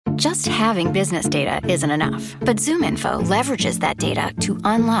Just having business data isn't enough, but ZoomInfo leverages that data to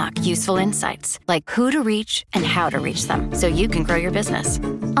unlock useful insights, like who to reach and how to reach them, so you can grow your business.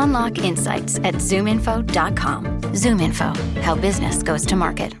 Unlock insights at ZoomInfo.com. ZoomInfo, how business goes to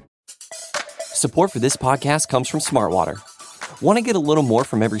market. Support for this podcast comes from Smartwater. Want to get a little more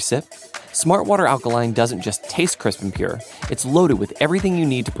from every sip? Smartwater Alkaline doesn't just taste crisp and pure, it's loaded with everything you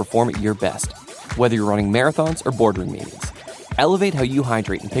need to perform at your best, whether you're running marathons or boardroom meetings. Elevate how you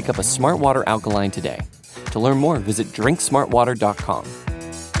hydrate and pick up a Smartwater Alkaline today. To learn more, visit drinksmartwater.com.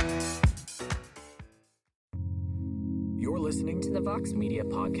 You're listening to the Vox Media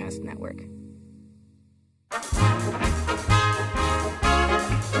Podcast Network.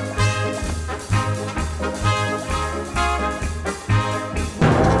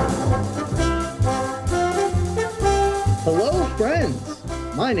 Hello, friends.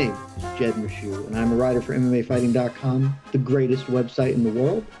 My name is Jed Meshew, and I'm a writer for MMAfighting.com, the greatest website in the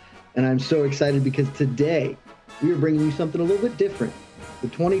world. And I'm so excited because today we are bringing you something a little bit different. The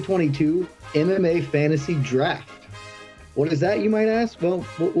 2022 MMA Fantasy Draft. What is that, you might ask? Well,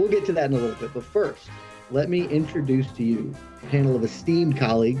 we'll get to that in a little bit. But first, let me introduce to you a panel of esteemed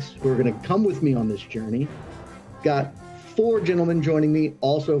colleagues who are going to come with me on this journey. Got 4 gentlemen joining me,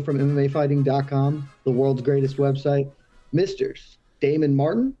 also from MMAfighting.com, the world's greatest website. Misters Damon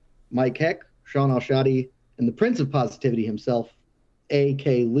Martin, Mike Heck, Sean Al-Shadi, and the Prince of Positivity himself,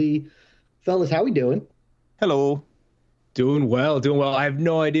 A.K. Lee. Fellas, how we doing? Hello. Doing well. I have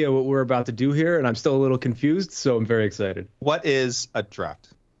no idea what we're about to do here, and I'm still a little confused, so I'm very excited. What is a draft?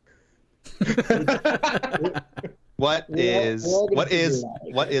 What is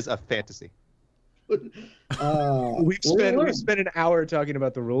a fantasy? We've spent an hour talking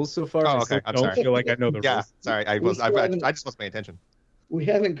about the rules so far. Oh, okay. I don't feel like I know the rules. Yeah, sorry. I just wasn't paying attention. We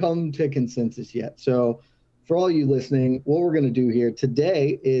haven't come to consensus yet. So for all you listening, what we're going to do here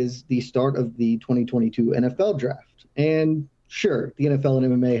today is the start of the 2022 NFL draft. And sure, the NFL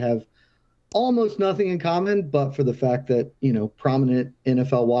and MMA have almost nothing in common, but for the fact that, prominent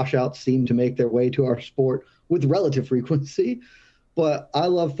NFL washouts seem to make their way to our sport with relative frequency. But I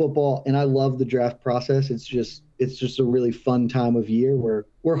love football and I love the draft process. It's just a really fun time of year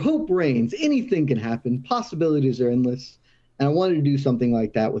where hope reigns. Anything can happen. Possibilities are endless. And I wanted to do something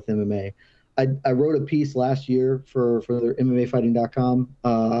like that with MMA. I wrote a piece last year for the MMAfighting.com,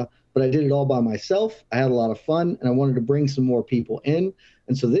 but I did it all by myself. I had a lot of fun, and I wanted to bring some more people in.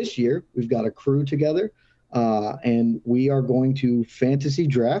 And so this year, we've got a crew together, and we are going to fantasy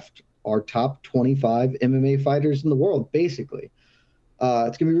draft our top 25 MMA fighters in the world, basically.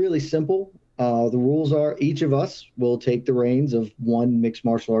 It's going to be really simple. The rules are each of us will take the reins of one mixed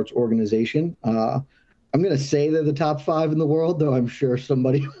martial arts organization. I'm going to say they're the top 5 in the world, though I'm sure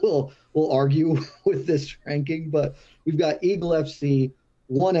somebody will argue with this ranking. But we've got Eagle FC,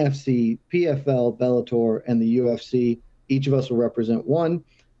 ONE FC, PFL, Bellator, and the UFC. Each of us will represent one,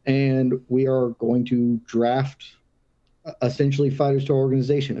 and we are going to draft essentially fighters to our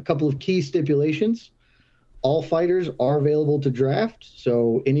organization. A couple of key stipulations. All fighters are available to draft,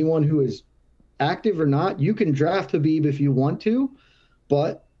 so anyone who is active or not, you can draft Khabib if you want to,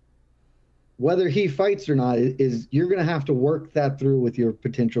 but whether he fights or not is you're going to have to work that through with your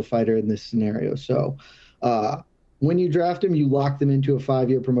potential fighter in this scenario. So when you draft them, you lock them into a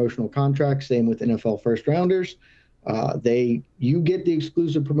 5-year promotional contract. Same with NFL first rounders. You get the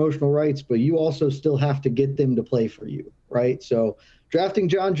exclusive promotional rights, but you also still have to get them to play for you, right? So drafting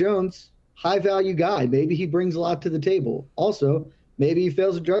John Jones, high value guy, maybe he brings a lot to the table. Also, maybe he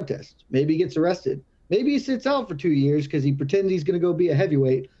fails a drug test. Maybe he gets arrested. Maybe he sits out for 2 years because he pretends he's going to go be a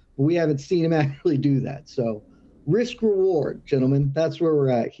heavyweight, but we haven't seen him actually do that. So risk reward, gentlemen, that's where we're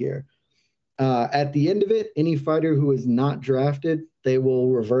at here. At the end of it, any fighter who is not drafted, they will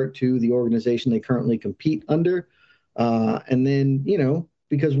revert to the organization they currently compete under. And then,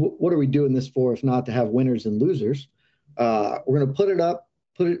 because what are we doing this for if not to have winners and losers? We're going to put it up,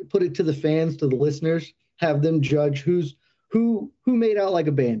 put it to the fans, to the listeners, have them judge who made out like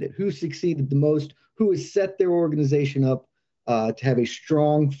a bandit, who succeeded the most, who has set their organization up to have a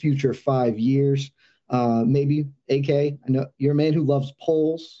strong future 5 years. Maybe AK, I know you're a man who loves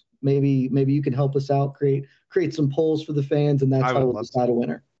polls. Maybe you can help us out, create some polls for the fans, and that's how we'll decide a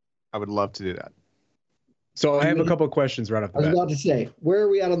winner. I would love to do that. So I have a couple of questions right off the bat. I was about to say, where are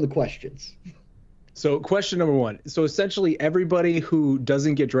we at on the questions? So question number 1. So essentially everybody who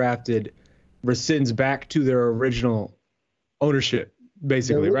doesn't get drafted rescinds back to their original ownership,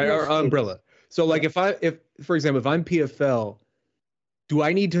 basically, right? Or umbrella. So like if for example, if I'm PFL, do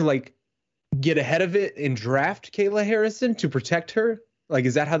I need to get ahead of it and draft Kayla Harrison to protect her?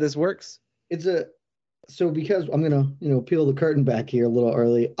 Is that how this works? It's a So because I'm going to, peel the curtain back here a little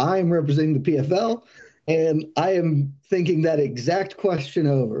early, I'm representing the PFL, and I am thinking that exact question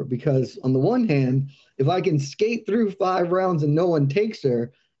over, because on the one hand, if I can skate through 5 rounds and no one takes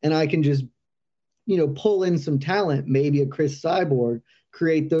her, and I can just, pull in some talent, maybe a Chris Cyborg,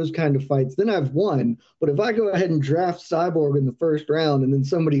 create those kind of fights, then I've won. But if I go ahead and draft Cyborg in the first round and then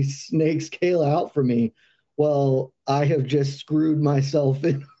somebody snakes Kayla out for me, well, I have just screwed myself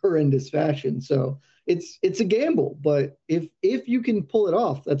in horrendous fashion. So it's a gamble, but if you can pull it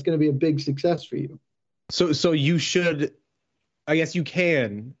off, that's going to be a big success for you. So you should, I guess you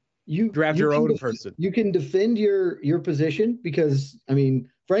can draft your own person. You can defend your position, because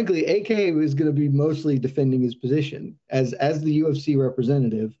frankly, AK is going to be mostly defending his position as the UFC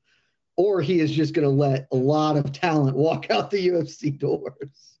representative, or he is just going to let a lot of talent walk out the UFC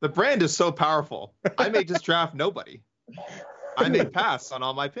doors. The brand is so powerful. I may just draft nobody. I may pass on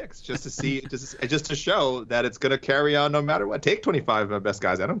all my picks just to show that it's going to carry on no matter what. Take 25 of my best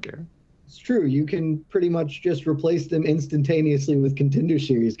guys. I don't care. It's true. You can pretty much just replace them instantaneously with Contender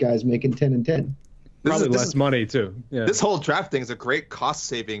Series guys making 10 and 10. Probably less money too. Yeah. This whole draft thing is a great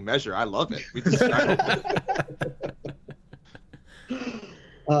cost-saving measure. I love it. We just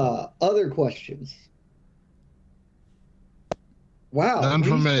other questions? Wow. None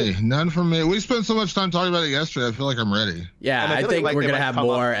from me. We spent so much time talking about it yesterday. I feel like I'm ready. Yeah, I think we're going to have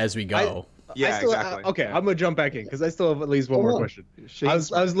more as we go. Exactly. Okay, I'm going to jump back in because I still have at least one more question. I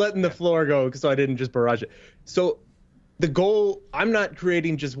was letting the floor go so I didn't just barrage it. So the goal, I'm not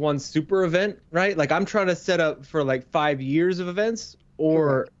creating just one super event, right? Like I'm trying to set up for like 5 years of events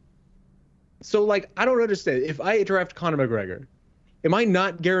or... So like, I don't understand. If I draft Conor McGregor, am I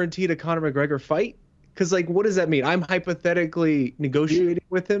not guaranteed a Conor McGregor fight? Because like, what does that mean? I'm hypothetically negotiating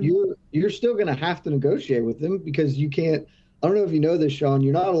with him? You're still going to have to negotiate with him, because you can't... I don't know if you know this, Sean.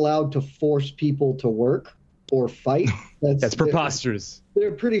 You're not allowed to force people to work or fight. That's preposterous. There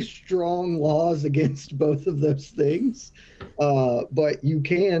are pretty strong laws against both of those things. But you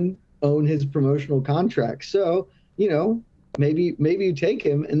can own his promotional contract. So, maybe you take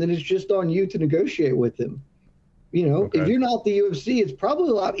him, and then it's just on you to negotiate with him. If you're not the UFC, it's probably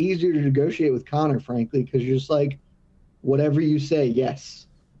a lot easier to negotiate with Conor, frankly, because you're just like, whatever you say, yes.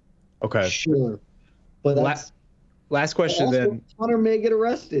 Okay. Sure. But that's... Last question also, then. Conor may get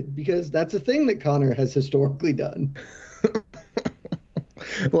arrested, because that's a thing that Conor has historically done.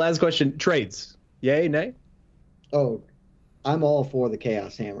 Last question. Trades. Yay, nay? Oh, I'm all for the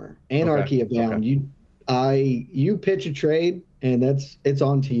Chaos Hammer. Anarchy abound. Okay. You pitch a trade, and it's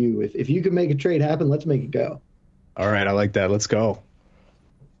on to you. If you can make a trade happen, let's make it go. All right, I like that. Let's go.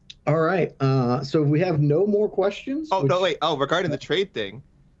 All right. So if we have no more questions. Regarding the trade thing,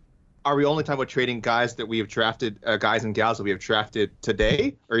 are we only talking about trading guys that we have drafted, guys and gals that we have drafted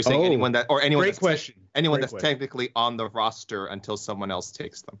today? Or are you saying anyone that's technically on the roster until someone else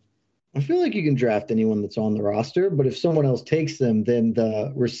takes them? I feel like you can draft anyone that's on the roster, but if someone else takes them, then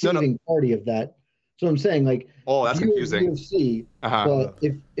the receiving party of that. So I'm saying, like, that's confusing. UFC, but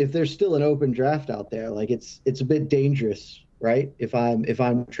if there's still an open draft out there, like it's a bit dangerous, right? If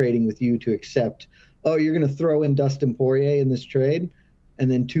I'm trading with you to accept, you're going to throw in Dustin Poirier in this trade, and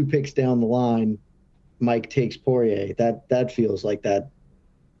then 2 picks down the line, Mike takes Poirier. That feels like that.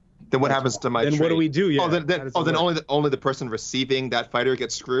 Then what happens to my trade? Then what do we do? Yeah. Then only the person receiving that fighter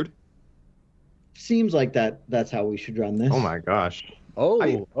gets screwed? Seems like that's how we should run this. Oh my gosh.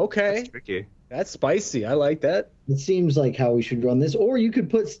 Okay. That's tricky. That's spicy. I like that. It seems like how we should run this. Or you could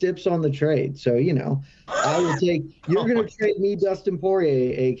put Stips on the trade. So, I would take, you're going to trade me Dustin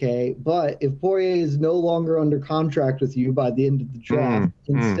Poirier, AK, but if Poirier is no longer under contract with you by the end of the draft,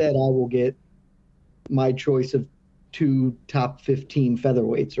 instead I will get my choice of 2 top 15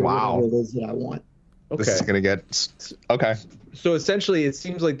 featherweights or whatever it is that I want. Okay. This is going to get... Okay. So essentially, it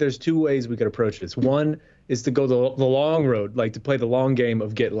seems like there's 2 ways we could approach this. One is to go the long road, like to play the long game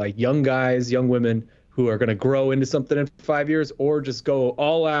of get like young guys, young women who are going to grow into something in 5 years, or just go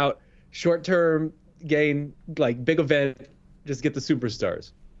all out, short-term gain, like big event, just get the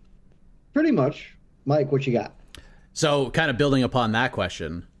superstars. Pretty much. Mike, what you got? So kind of building upon that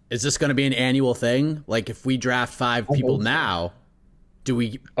question, is this going to be an annual thing? Like if we draft 5 people now, do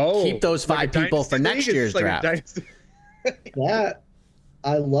we keep those 5 people for next year's draft?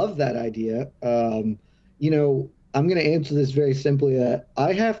 I love that idea. I'm going to answer this very simply that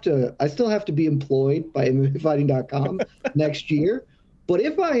I still have to be employed by MMAfighting.com next year. But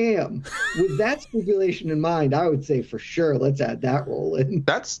if I am, with that stipulation in mind, I would say for sure, let's add that role in.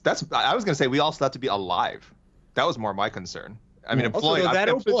 I was going to say we also have to be alive. That was more my concern. I mean, employed.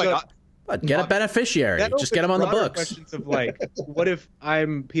 But get a beneficiary. Just get him on the books. Questions of like, what if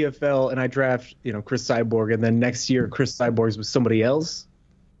I'm PFL and I draft, Chris Cyborg, and then next year Chris Cyborg's with somebody else?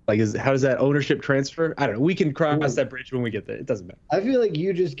 Like, how does that ownership transfer? I don't know. We can cross that bridge when we get there. It doesn't matter. I feel like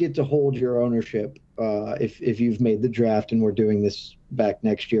you just get to hold your ownership if you've made the draft and we're doing this back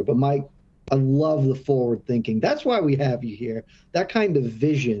next year. But Mike, I love the forward thinking. That's why we have you here. That kind of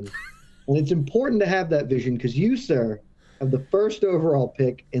vision. And it's important to have that vision because you, sir, have the first overall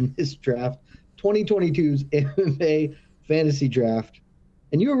pick in this draft, 2022's MMA fantasy draft.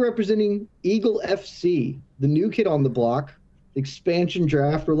 And you are representing Eagle FC, the new kid on the block. Expansion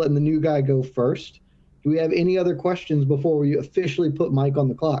draft. We're letting the new guy go first. Do we have any other questions before we officially put Mike on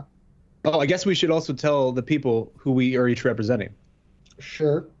the clock? Oh, I guess we should also tell the people who we are each representing.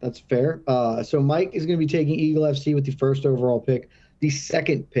 Sure, that's fair. So Mike is going to be taking Eagle FC with the first overall pick. The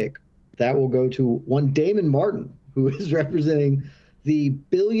second pick, that will go to one Damon Martin, who is representing the $1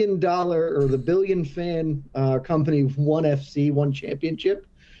 billion or the billion fan company One FC, One Championship.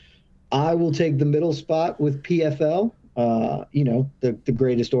 I will take the middle spot with PFL. The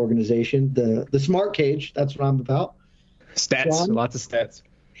greatest organization, the smart cage. That's what I'm about. Stats, Sean, lots of stats.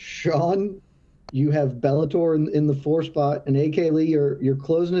 Sean, you have Bellator in the 4 spot, and AK Lee, you're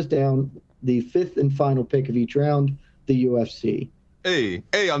closing us down. The 5th and final pick of each round, the UFC. Hey,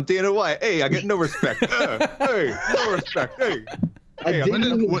 I'm Dana White. Hey, I get no respect. Hey, no respect. Hey. I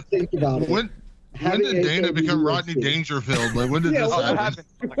didn't even think about it. When did Dana become Rodney Dangerfield? Like, when did this happen?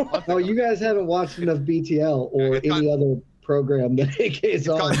 Oh, you guys haven't watched enough BTL or any other program that AK's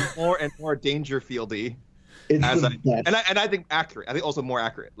on. It's more and more Dangerfieldy. It's the best. And I think accurate. I think also more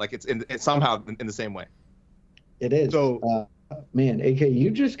accurate. Like it's somehow in the same way. It is. So, man, AK,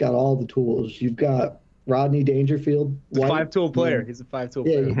 you just got all the tools. You've got Rodney Dangerfield. He's a 5-tool player. He's a 5-tool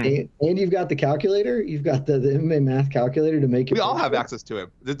player. And you've got the calculator. You've got the MMA math calculator to make it. We all have access to it.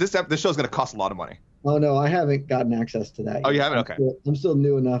 This show's going to cost a lot of money. Oh, no, I haven't gotten access to that yet. Oh, you haven't? Okay. I'm still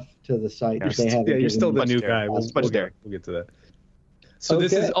new enough to the site. You're still the new guy. We'll get to that. So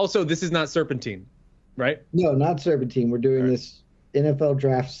okay. This is not Serpentine, right? No, not Serpentine. We're doing this NFL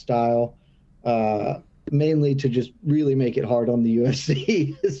draft style, mainly to just really make it hard on the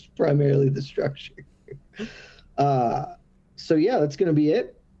UFC. Is primarily the structure. So yeah, that's going to be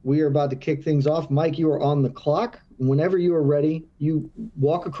it. We are about to kick things off. Mike, you are on the clock. Whenever you are ready, you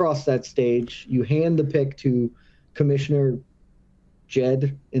walk across that stage. You hand the pick to Commissioner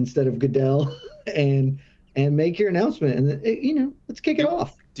Jed instead of Goodell, and make your announcement. And let's kick it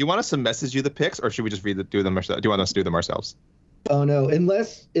off. Do you want us to message you the picks, or should we just do them ourselves? Do you want us to do them ourselves? Oh no,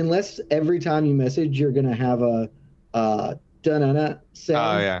 unless every time you message, you're gonna have a da-na-na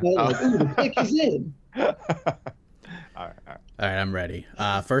sound. Oh yeah. The pick is in. All right, I'm ready.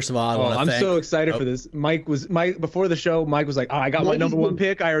 First of all, I'm so excited for this. Mike before the show. Mike was like, "Oh, I got my number one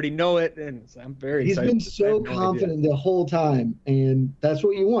pick. I already know it," and I'm very excited. He's been so confident the whole time, and that's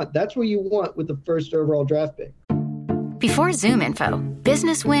what you want. That's what you want with the first overall draft pick. Before ZoomInfo,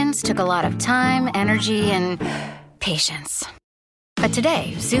 business wins took a lot of time, energy, and patience. But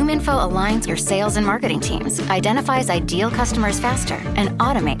today, ZoomInfo aligns your sales and marketing teams, identifies ideal customers faster, and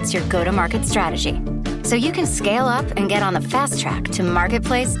automates your go-to-market strategy. So you can scale up and get on the fast track to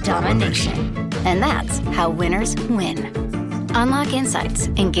marketplace domination. And that's how winners win. Unlock insights,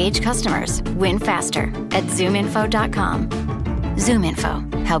 engage customers, win faster at ZoomInfo.com.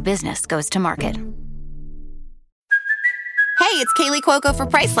 ZoomInfo, how business goes to market. Hey, it's Kaylee Cuoco for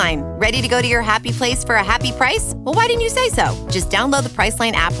Priceline. Ready to go to your happy place for a happy price? Well, why didn't you say so? Just download the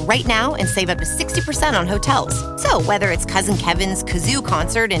Priceline app right now and save up to 60% on hotels. So whether it's Cousin Kevin's Kazoo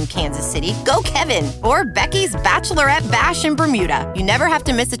Concert in Kansas City, go Kevin, or Becky's Bachelorette Bash in Bermuda, you never have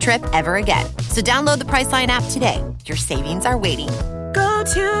to miss a trip ever again. So download the Priceline app today. Your savings are waiting. Go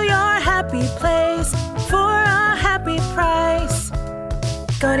to your happy place for a happy price.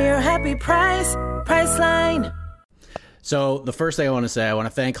 Go to your happy price, Priceline. So the first thing I want to say, I want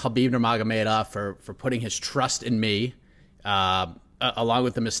to thank Khabib Nurmagomedov for putting his trust in me, along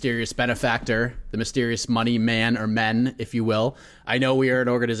with the mysterious benefactor, the mysterious money man or men, if you will. I know we are an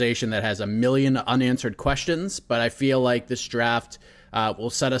organization that has a million unanswered questions, but I feel like this draft will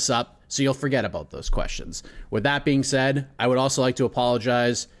set us up so you'll forget about those questions. With that being said, I would also like to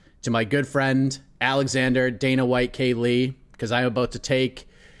apologize to my good friend, Alexander Dana White K. Lee, because I'm about to take...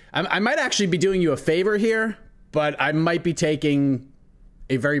 I might actually be doing you a favor here, but I might be taking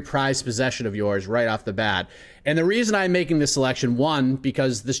a very prized possession of yours right off the bat. And the reason I'm making this selection, 1,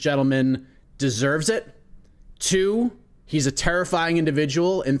 because this gentleman deserves it. 2, he's a terrifying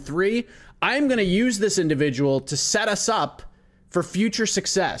individual. And 3, I'm going to use this individual to set us up for future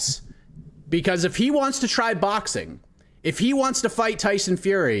success. Because if he wants to try boxing, if he wants to fight Tyson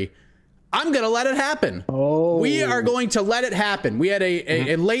Fury, I'm going to let it happen. Oh. We are going to let it happen. We had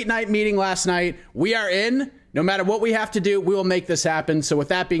a late night meeting last night. We are in. No matter what we have to do, we will make this happen. So with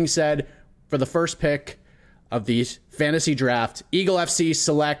that being said, for the first pick of the fantasy draft, Eagle FC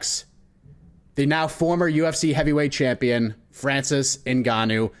selects the now former UFC heavyweight champion, Francis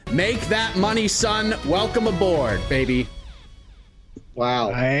Ngannou. Make that money, son. Welcome aboard, baby.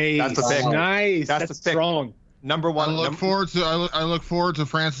 Wow. Nice. That's the pick. Nice. That's strong. Number one. I look forward to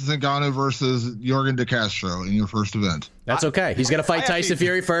Francis Ngannou versus Yorgan De Castro in your first event. That's okay. He's going to fight Tyson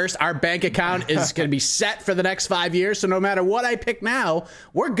Fury first. Our bank account is going to be set for the next 5 years. So no matter what I pick now,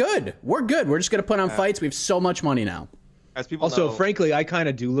 we're good. We're just going to put on fights. We have so much money now. As people also, know, frankly, I kind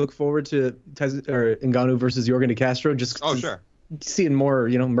of do look forward to Ngannou versus Yorgan De Castro. Just seeing more,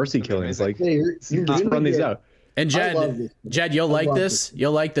 mercy killings. Like, you're run these out. And Jed, you'll like this.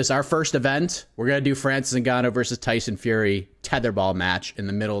 You'll like this. Our first event, we're going to do Francis Ngannou versus Tyson Fury tetherball match in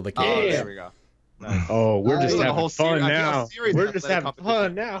the middle of the cage. Oh, there we go. Nice. Oh, we're just having fun now. We're just having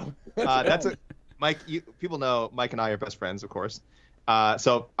fun now. Mike, people know Mike and I are best friends, of course.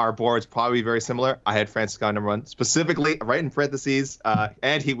 So our board's probably very similar. I had Francis Ngannou number one, specifically right in parentheses,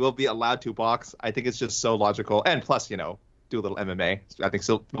 and he will be allowed to box. I think it's just so logical. And plus, do a little MMA. I think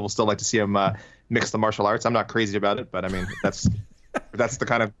people still like to see him mix the martial arts. I'm not crazy about it, but I mean, that's the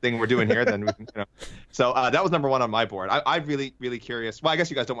kind of thing we're doing here. Then we can, So that was number one on my board. I'm really, really curious. Well, I guess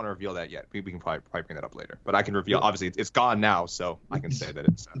you guys don't want to reveal that yet. We can probably bring that up later. But I can reveal. Obviously, it's gone now, so I can say that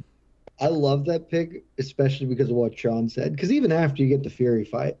it's. I love that pick, especially because of what Sean said. Because even after you get the Fury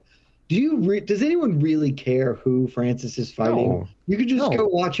fight, does anyone really care who Francis is fighting? No. You could just go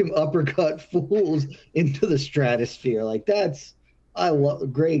watch him uppercut fools into the stratosphere. Like I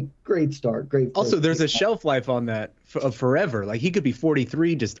love great start. Great. Also, there's a shelf life on that of forever. Like he could be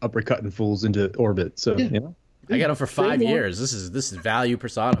 43 just uppercutting fools into orbit. So I got him for 5 years. This is value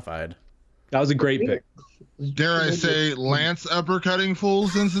personified. That was a great pick. Dare I say, Lance uppercutting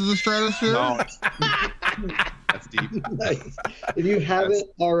fools into the stratosphere? No. That's deep. Nice. If you haven't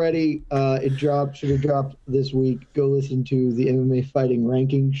already, should have dropped this week. Go listen to the MMA Fighting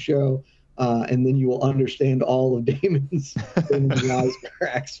Rankings show, and then you will understand all of Damon's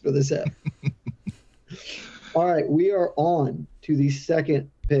cracks for this app. All right, we are on to the second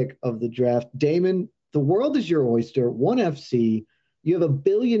pick of the draft. Damon, the world is your oyster. ONE FC. You have 1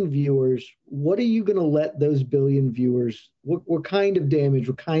 billion viewers. What are you going to let those 1 billion viewers, what kind of damage,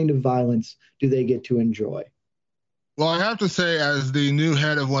 what kind of violence do they get to enjoy? Well, I have to say, as the new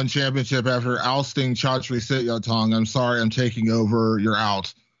head of ONE Championship after ousting Chatri Sityodtong, I'm sorry I'm taking over. You're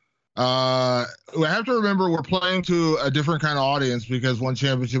out. I have to remember we're playing to a different kind of audience because ONE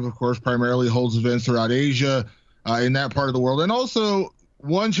Championship, of course, primarily holds events throughout Asia, in that part of the world. And also,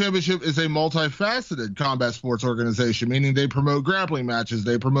 ONE Championship is a multifaceted combat sports organization, meaning they promote grappling matches,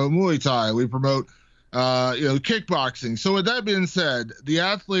 they promote Muay Thai, we promote kickboxing. So with that being said, the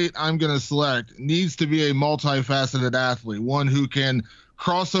athlete I'm going to select needs to be a multifaceted athlete, one who can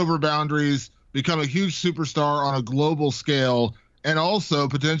cross over boundaries, become a huge superstar on a global scale, and also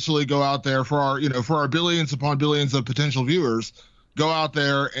potentially go out there for our billions upon billions of potential viewers, go out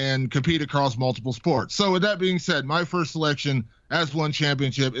there and compete across multiple sports. So with that being said, my first selection as ONE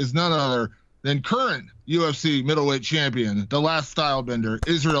Championship is none other than current UFC middleweight champion, the last style bender,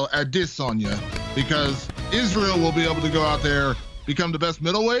 Israel Adesanya, because Israel will be able to go out there, become the best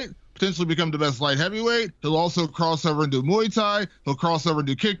middleweight, potentially become the best light heavyweight. He'll also cross over and do Muay Thai. He'll cross over and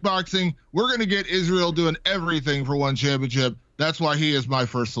do kickboxing. We're going to get Israel doing everything for ONE Championship. That's why he is my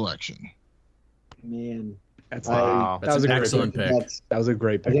first selection. Man. That's an excellent pick. That was a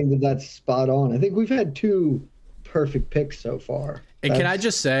great pick. I think that's spot on. I think we've had 2 perfect picks so far. And can I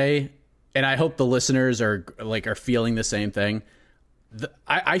just say, and I hope the listeners are feeling the same thing,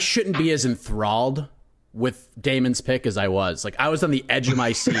 I shouldn't be as enthralled with Damon's pick as I was. Like, I was on the edge of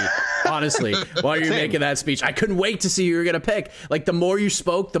my seat, honestly, while you were making that speech. I couldn't wait to see who you were going to pick. Like, the more you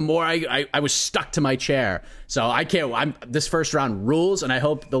spoke, the more I was stuck to my chair. So this first round rules, and I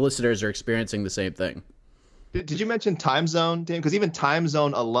hope the listeners are experiencing the same thing. Did you mention time zone, Dan? Because even time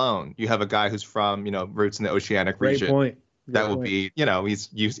zone alone, you have a guy who's from, roots in the oceanic region. Great point. That will be,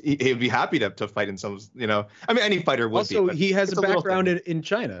 he'd be happy to fight in some, I mean, any fighter would also, be. Also, he has a background in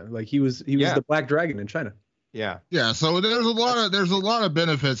China. Like he was the Black Dragon in China. Yeah. Yeah. So there's a lot of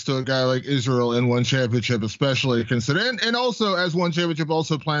benefits to a guy like Israel in ONE Championship, especially considering, and also as ONE Championship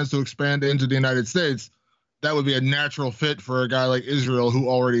also plans to expand into the United States. That would be a natural fit for a guy like Israel who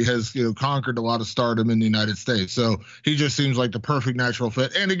already has, conquered a lot of stardom in the United States. So he just seems like the perfect natural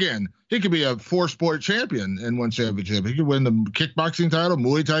fit. And again, he could be a 4-sport champion in ONE Championship. He could win the kickboxing title,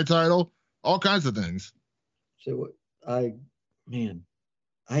 Muay Thai title, all kinds of things. So I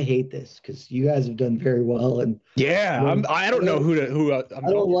I hate this because you guys have done very well, and I don't know who. I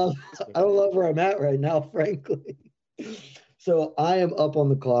don't love where I'm at right now, frankly. So I am up on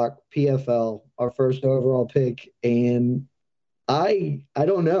the clock. PFL, our first overall pick, and I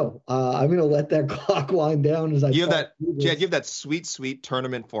don't know. I'm gonna let that clock wind down as I. You have that sweet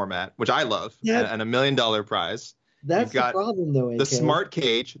tournament format, which I love, and $1 million prize. That's the problem, though. The smart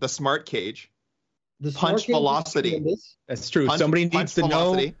cage. The punch velocity. That's true. Somebody needs to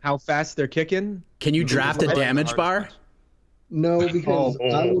know how fast they're kicking. Can you draft a damage bar? No, because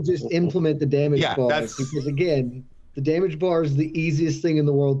I will just implement the damage bar. Because again, the damage bar is the easiest thing in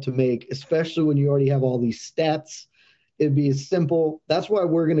the world to make, especially when you already have all these stats. It'd be as simple. That's why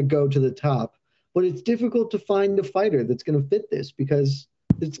we're going to go to the top. But it's difficult to find a fighter that's going to fit this because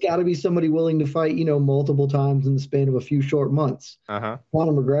it's got to be somebody willing to fight, multiple times in the span of a few short months. Conor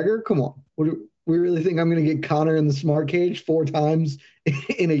McGregor, come on. We really think I'm going to get Conor in the smart cage 4 times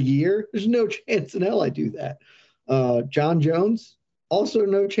in a year? There's no chance in hell I do that. John Jones, also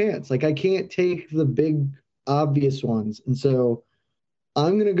no chance. Like, I can't take the big obvious ones. And so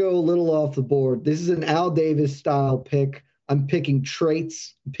I'm going to go a little off the board. This is an Al Davis style pick. I'm picking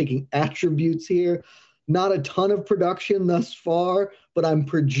traits, I'm picking attributes here. Not a ton of production thus far, but I'm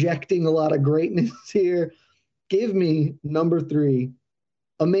projecting a lot of greatness here. Give me number 3.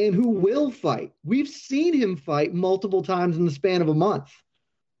 A man who will fight. We've seen him fight multiple times in the span of a month.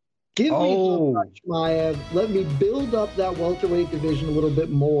 Give me Chimaev. Let me build up that welterweight division a little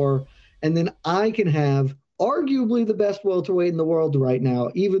bit more, and then I can have arguably the best welterweight in the world right now,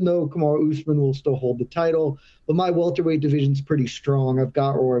 even though Kamaru Usman will still hold the title. But my welterweight division's pretty strong. I've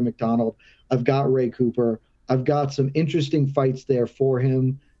got Rory McDonald. I've got Ray Cooper. I've got some interesting fights there for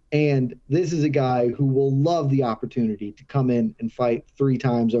him. And this is a guy who will love the opportunity to come in and fight 3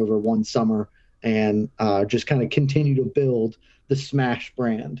 times over one summer and just kind of continue to build the Smash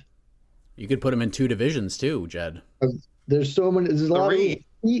brand. You could put him in 2 divisions too, Jed. There's so many. There's a lot of.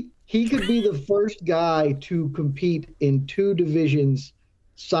 He could be the first guy to compete in 2 divisions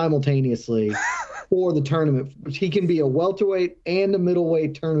simultaneously for the tournament. He can be a welterweight and a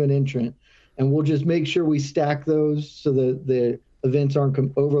middleweight tournament entrant, and we'll just make sure we stack those so that the events aren't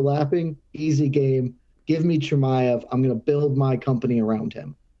overlapping. Easy game. Give me Chimaev. I'm going to build my company around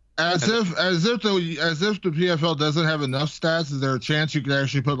him. As if the PFL doesn't have enough stats, is there a chance you could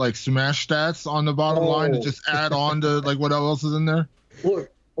actually put like smash stats on the bottom line to just add on to like what else is in there? Look,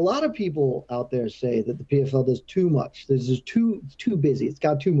 a lot of people out there say that the PFL does too much. There's just too busy. It's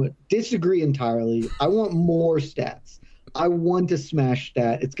got too much. Disagree entirely. I want more stats. I want a smash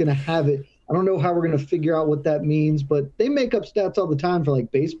stat. It's going to have it. I don't know how we're going to figure out what that means, but they make up stats all the time for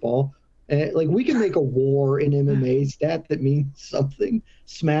like baseball. Like we can make a war in MMA stat that means something.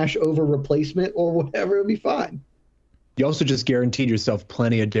 Smash over replacement or whatever. It'll be fine. You also just guaranteed yourself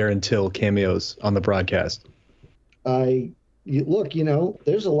plenty of Darren Till cameos on the broadcast. Look,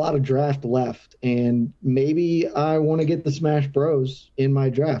 there's a lot of draft left, and maybe I want to get the Smash Bros in my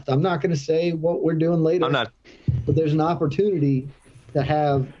draft. I'm not going to say what we're doing later. I'm not. But there's an opportunity to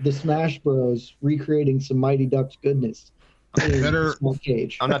have the Smash Bros recreating some Mighty Ducks goodness.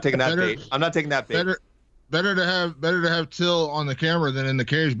 Cage. I'm not taking that bait. I'm not taking that bait. Better to have Till on the camera than in the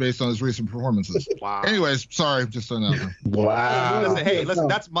cage based on his recent performances. Wow. Anyways, sorry, just on that one. Wow. Listen,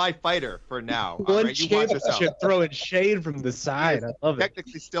 that's my fighter for now. One right, you watch yourself. Throwing shade from the side. I love it.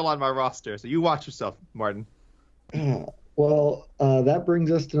 Technically still on my roster, so you watch yourself, Martin. Well, that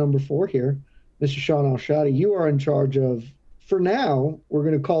brings us to number 4 here. Mr. Sean Al-Shadi, you are in charge of, for now, we're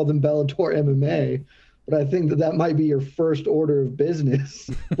going to call them Bellator MMA, but I think that might be your first order of business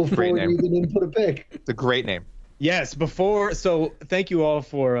before you even input a pick. It's a great name. Yes, so thank you all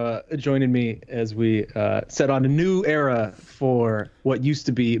for joining me as we set on a new era for what used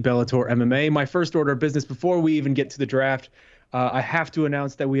to be Bellator MMA. My first order of business before we even get to the draft, I have to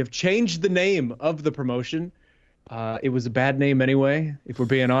announce that we have changed the name of the promotion. It was a bad name anyway, if we're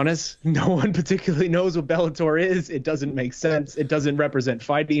being honest. No one particularly knows what Bellator is. It doesn't make sense. It doesn't represent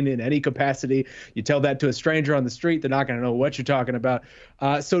fighting in any capacity. You tell that to a stranger on the street, they're not going to know what you're talking about.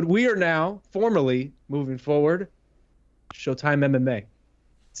 So we are now formally moving forward Showtime MMA.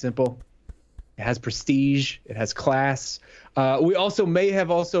 Simple. It has prestige. It has class. We also may have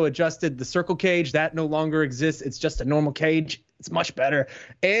adjusted the circle cage. That no longer exists. It's just a normal cage. It's much better.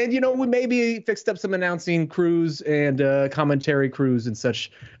 And, we maybe fixed up some announcing crews and commentary crews and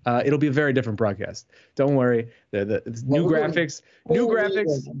such. It'll be a very different broadcast. Don't worry. The new graphics.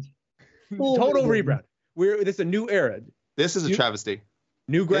 Total rebrand. This is a new era. This is a travesty.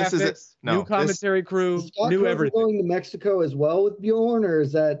 New graphics, new commentary crew, new everything. Going to Mexico as well with Bjorn, or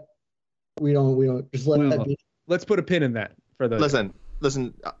is that we don't just let that be? Let's put a pin in that for the. Listen,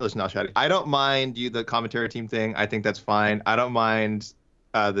 listen, Shadi. I don't mind the commentary team thing. I think that's fine. I don't mind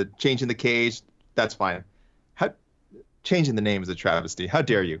the changing the cage. That's fine. Changing the name is a travesty. How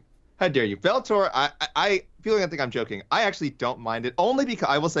dare you? How dare you? Bellator, I feel like I think I'm joking. I actually don't mind it, only because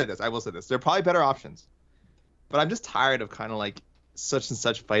I will say this. There are probably better options. But I'm just tired of kind of like such and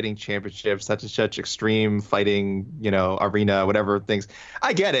such fighting championship, such and such extreme fighting, arena, whatever things.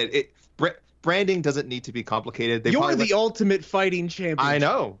 I get it. Branding doesn't need to be complicated. You're the ultimate fighting champion. I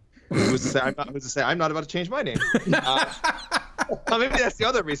know. Who's to say I'm not about to change my name? Maybe that's the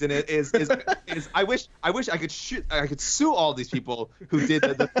other reason. Is I wish I could sue all these people who did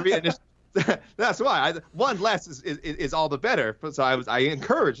the three initial. That's why one less is all the better. So I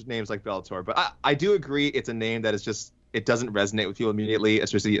encourage names like Bellator, but I do agree it's a name that is just, it doesn't resonate with people immediately,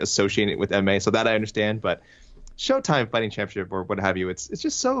 especially associating it with MMA. So that I understand, but Showtime Fighting Championship or what have you, it's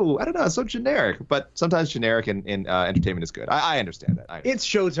just so, I don't know, it's so generic. But sometimes generic in entertainment is good. I understand that. It's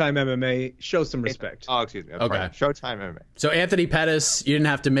Showtime MMA. Show some respect. Excuse me. Okay. Showtime MMA. So Anthony Pettis, you didn't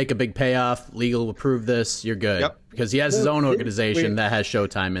have to make a big payoff. Legal will approve this. You're good. Yep. Because he has his own organization that has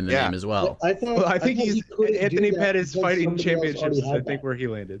Showtime in the name as well. I think he's Anthony Pettis Fighting Championships. I think where he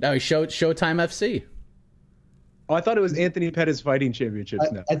landed. No, he Showtime FC. Oh, I thought it was Anthony Pettis Fighting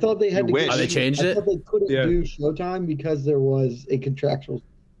Championships now. I thought they had to. Oh, they changed it? I thought they couldn't do Showtime because there was a contractual,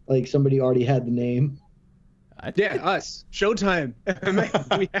 like somebody already had the name. Us. Showtime.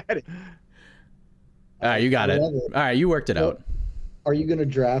 We had it. All right, you got it. All right, you worked it out. Are you going to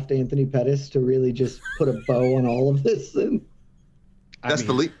draft Anthony Pettis to really just put a bow on all of this? Then that's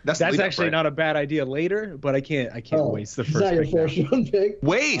actually not a bad idea later, but I can't waste the first. Not your first round pick.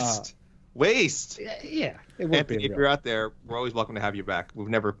 Waste. Yeah. Anthony, if you're out there, we're always welcome to have you back. We've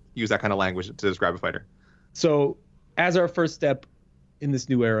never used that kind of language to describe a fighter. So, as our first step in this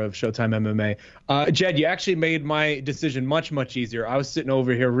new era of Showtime MMA, Jed, you actually made my decision much, much easier. I was sitting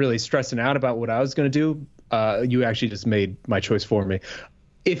over here really stressing out about what I was going to do. You actually just made my choice for me.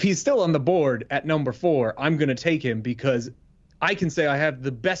 If he's still on the board at number 4, I'm going to take him because I can say I have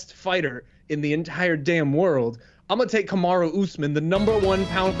the best fighter in the entire damn world. I'm going to take Kamaru Usman, the number 1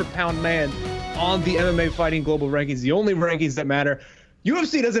 pound-for-pound man on the MMA Fighting Global Rankings, the only rankings that matter.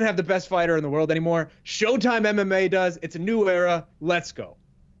 UFC doesn't have the best fighter in the world anymore. Showtime MMA does. It's a new era. Let's go.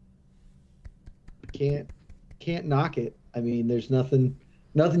 Can't knock it. I mean, there's nothing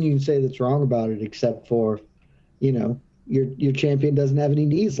you can say that's wrong about it except for, your champion doesn't have any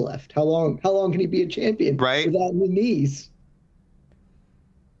knees left. How long can he be a champion without any knees?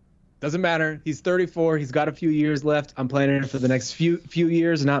 Doesn't matter. He's 34. He's got a few years left. I'm planning for the next few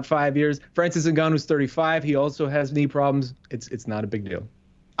years, not 5 years. Francis Ngannou's 35. He also has knee problems. It's not a big deal.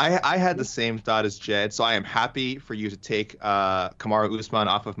 I had the same thought as Jed, so I am happy for you to take Kamaru Usman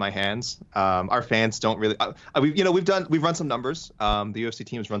off of my hands. Our fans don't really, we've run some numbers. The UFC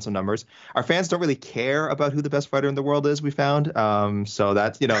teams run some numbers. Our fans don't really care about who the best fighter in the world is. We found, so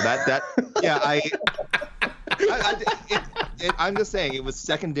that's I'm just saying it was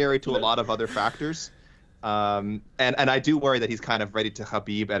secondary to a lot of other factors. And I do worry that he's kind of ready to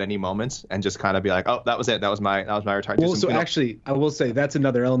Khabib at any moment and just kind of be like, oh, that was it. That was my retirement. Well, actually, I will say that's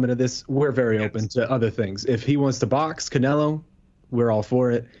another element of this. We're very open to other things. If he wants to box Canelo, we're all for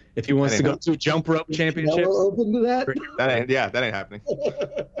it. If he wants to go to jump rope championships, open to that. That ain't happening.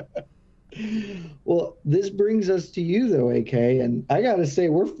 Well, this brings us to you though, AK, and I gotta say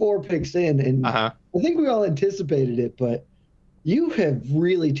we're 4 picks in, and I think we all anticipated it, but you have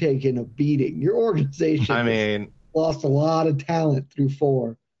really taken a beating. Your organization lost a lot of talent through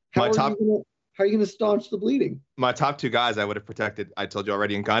 4. How are you going to staunch the bleeding? My top 2 guys I would have protected, I told you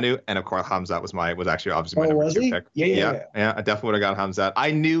already, Ngannou, and of course Khamzat was actually obviously my number 2 pick. Yeah, I definitely would have got Khamzat.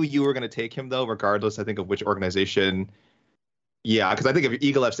 I knew you were going to take him though, regardless, I think, of which organization. Yeah, because I think if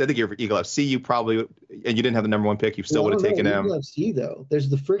Eagle FC, you probably, and you didn't have the number 1 pick, you still would have taken him. Eagle FC though, there's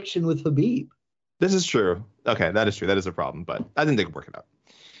the friction with Khabib. This is true. Okay, that is true. That is a problem, but I didn't think it would work it out.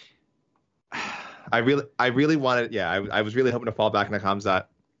 I really wanted, I was really hoping to fall back into Khamzat.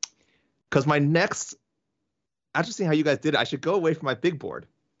 Because my next, after seeing how you guys did it, I should go away from my big board.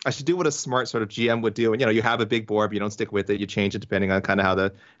 I should do what a smart sort of GM would do. And, you have a big board, but you don't stick with it. You change it depending on kind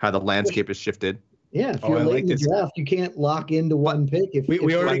of how the landscape is shifted. Yeah, if you're late in the draft, you can't lock into one pick.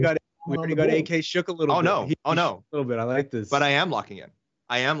 We already got AK shook a little bit. Oh, no. A little bit. I like this. But I am locking in.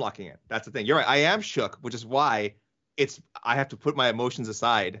 That's the thing. You're right. I am shook, which is why I have to put my emotions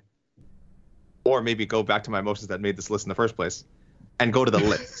aside, or maybe go back to my emotions that made this list in the first place, and go to the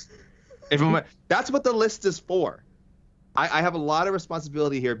list. That's what the list is for. I have a lot of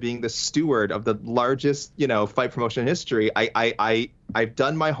responsibility here, being the steward of the largest, fight promotion in history. I've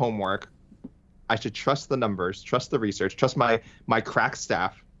done my homework. I should trust the numbers, trust the research, trust my crack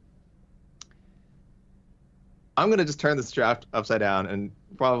staff. I'm going to just turn this draft upside down and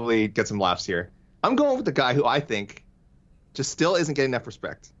probably get some laughs here. I'm going with the guy who I think just still isn't getting enough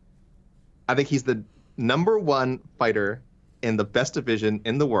respect. I think he's the number one fighter in the best division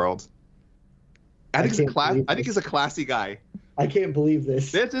in the world. I think he's a classy guy. I can't believe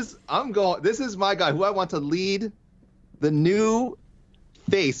this. This is my guy who I want to lead the new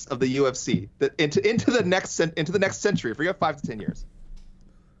face of the UFC into the next century. Forget 5 to 10 years.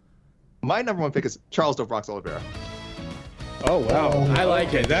 My number one pick is Charles Do Bronx Oliveira. Oh wow, I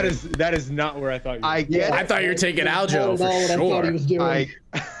like it. That is not where I thought you were. I thought you were taking Aljo for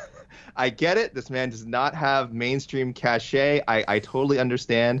sure. I get it. This man does not have mainstream cachet. I totally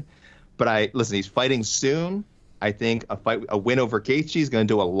understand. But listen, he's fighting soon. I think a win over Gaethje is going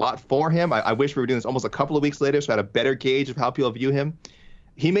to do a lot for him. I wish we were doing this almost a couple of weeks later so I had a better gauge of how people view him.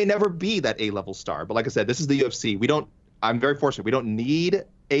 He may never be that A-level star, but like I said, this is the UFC. I'm very fortunate. We don't need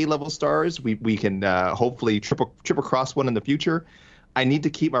A-level stars. We can hopefully triple cross one in the future. I need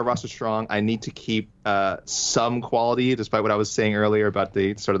to keep my roster strong. I need to keep some quality, despite what I was saying earlier about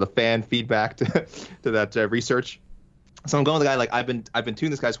the sort of the fan feedback to that research. So I'm going with the guy, like I've been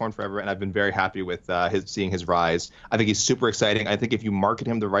tuning this guy's horn forever, and I've been very happy with seeing his rise. I think he's super exciting. I think if you market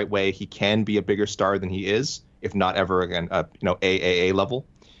him the right way, he can be a bigger star than he is, if not ever again, AAA level.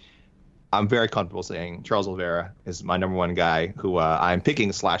 I'm very comfortable saying Charles Oliveira is my number one guy who I'm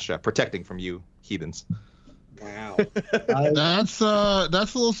picking / protecting from you heathens. Wow. That's a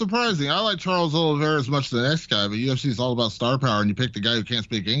little surprising. I like Charles Oliveira as much as the next guy, but UFC is all about star power, and you pick the guy who can't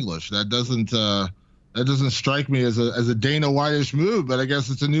speak English. That doesn't strike me as a Dana White-ish move, but I guess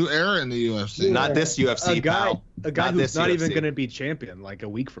it's a new era in the UFC. Yeah. Not this UFC, a guy who's not even going to be champion like a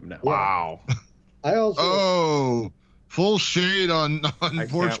week from now. Wow. I also full shade on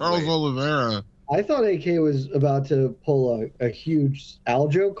poor Charles Oliveira. I thought AK was about to pull a huge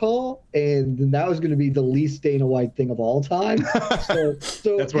Aljo call, and then that was going to be the least Dana White thing of all time. So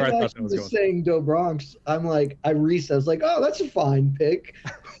that's where I thought that was going. Saying Do Bronx, I'm like, I was like, oh, that's a fine pick.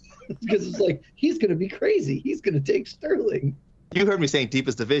 Because it's like, he's going to be crazy. He's going to take Sterling. You heard me saying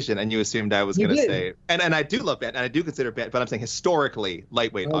deepest division, and you assumed I was going to say, and I do love Ben, and I do consider Ben, but I'm saying historically,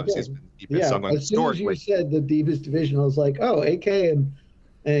 lightweight obviously has been deepest. Yeah, so I'm going as soon as you said the deepest division, I was like, oh, AK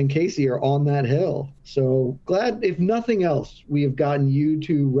and Casey are on that hill. So glad, if nothing else, we have gotten you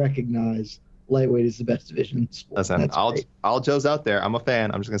to recognize lightweight is the best division in sport. Listen, Aljo's out there. I'm a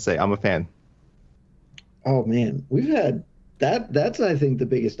fan. I'm just going to say I'm a fan. Oh, man. We've had that's, I think, the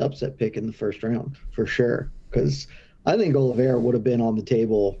biggest upset pick in the first round for sure. Because I think Oliveira would have been on the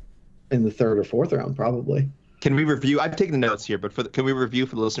table in the third or fourth round, probably. Can we review? I've taken the notes here, but can we review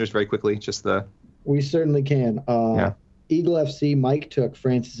for the listeners very quickly? We certainly can. Yeah. Eagle FC, Mike took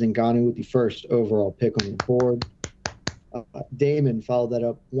Francis Ngannou with the first overall pick on the board. Damon followed that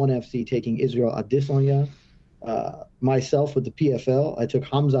up, 1FC taking Israel Adesanya. Myself with the PFL, I took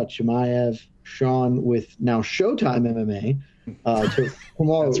Khamzat Chimaev. Sean with now Showtime MMA took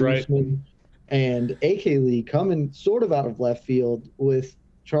Kamaru Usman. And AK Lee coming sort of out of left field with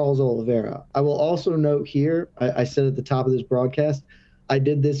Charles Oliveira. I will also note here, I said at the top of this broadcast, I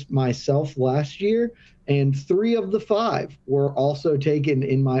did this myself last year, and 3 of the 5 were also taken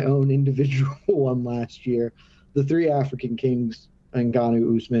in my own individual one last year. The 3 African Kings,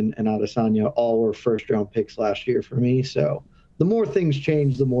 Ngannou, Usman, and Adesanya, all were first-round picks last year for me. So the more things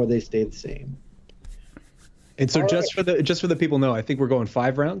change, the more they stay the same. And so for the people know, I think we're going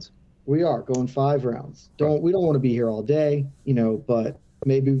 5 rounds. We are going 5 rounds. We don't want to be here all day, but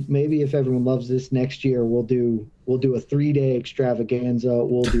maybe if everyone loves this next year, we'll do a 3-day extravaganza.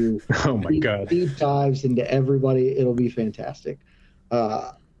 We'll do deep dives into everybody. It'll be fantastic.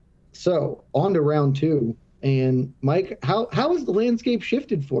 So on to round 2. And Mike, how has the landscape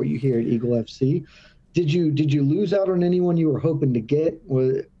shifted for you here at Eagle FC? Did you lose out on anyone you were hoping to get?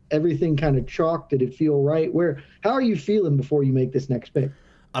 Was everything kind of chalk? Did it feel right? How are you feeling before you make this next pick?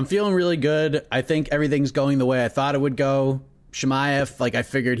 I'm feeling really good. I think everything's going the way I thought it would go. Chimaev, I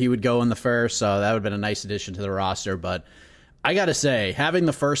figured he would go in the first, so that would have been a nice addition to the roster. But I got to say, having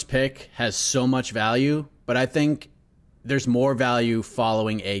the first pick has so much value, but I think there's more value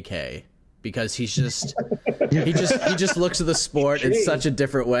following AK because he's just he just looks at the sport in such a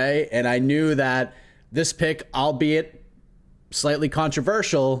different way. And I knew that this pick, albeit slightly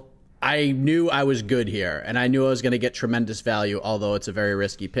controversial, I knew I was good here, and I knew I was going to get tremendous value, although it's a very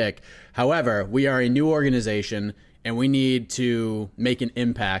risky pick. However, we are a new organization, and we need to make an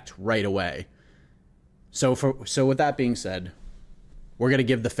impact right away. So with that being said, we're going to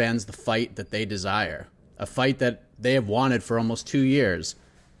give the fans the fight that they desire, a fight that they have wanted for almost 2 years.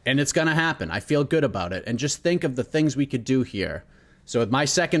 And it's going to happen. I feel good about it. And just think of the things we could do here. So with my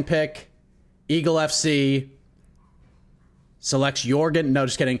second pick, Eagle FC selects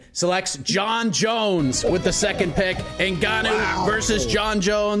selects Jon Jones with the second pick. Ngannou versus Jon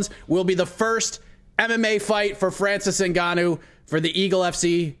Jones will be the first MMA fight for Francis Ngannou for the Eagle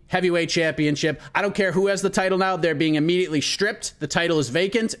FC Heavyweight Championship. I don't care who has the title now. They're being immediately stripped. The title is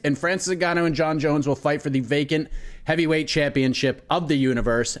vacant, and Francis Ngannou and Jon Jones will fight for the vacant Heavyweight Championship of the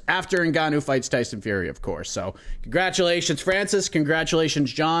universe after Ngannou fights Tyson Fury, of course. So congratulations, Francis.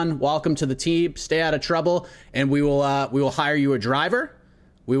 Congratulations, Jon. Welcome to the team. Stay out of trouble, and we will hire you a driver.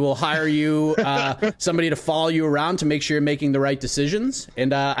 We will hire you somebody to follow you around to make sure you're making the right decisions.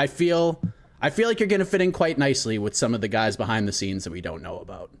 And I feel like you're going to fit in quite nicely with some of the guys behind the scenes that we don't know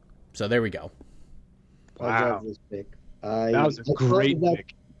about. So there we go. Wow. I love this pick. That was a great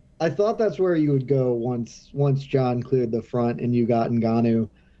pick. I thought that's where you would go once Jon cleared the front and you got Ngannou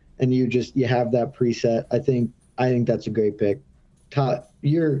and you have that preset. I think that's a great pick.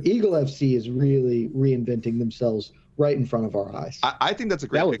 Your Eagle FC is really reinventing themselves right in front of our eyes. I think that's a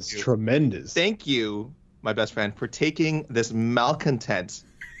great pick. That was tremendous. Thank you, my best friend, for taking this malcontent,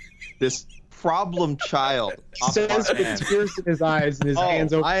 this problem child off says with tears in his eyes and his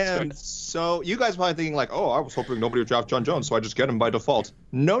hands over. I am so. You guys probably thinking like, I was hoping nobody would draft Jon Jones, so I just get him by default.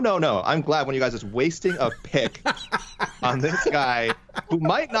 No. I'm glad when you guys are wasting a pick on this guy who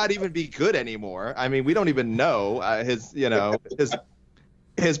might not even be good anymore. I mean, we don't even know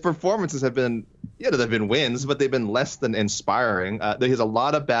his performances have been, they've been wins, but they've been less than inspiring. He has a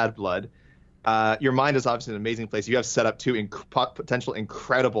lot of bad blood. Your mind is obviously an amazing place. You have set up two potential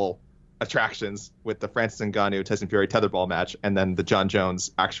incredible attractions with the Francis Ngannou Tyson Fury tetherball match and then the Jon Jones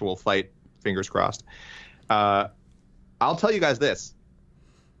actual fight, fingers crossed. I'll tell you guys this.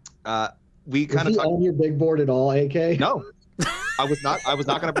 We kind of on your big board at all, AK? No. I was not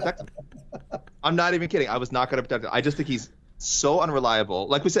going to protect him. I'm not even kidding. I was not going to protect him. I just think he's so unreliable.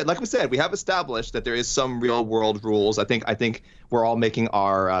 Like we said, we have established that there is some real world rules. I think we're all making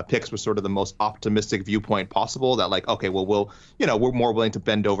our picks with sort of the most optimistic viewpoint possible. That like, okay, well, we're more willing to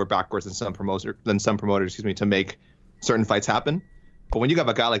bend over backwards than some promoters, to make certain fights happen. But when you have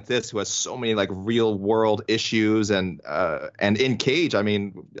a guy like this who has so many like real world issues and in cage, I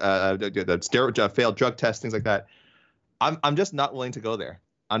mean, the failed drug tests, things like that. I'm just not willing to go there.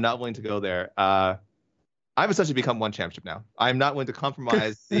 I'm not willing to go there. I've essentially become one championship now. I'm not willing to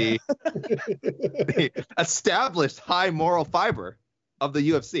compromise the established high moral fiber of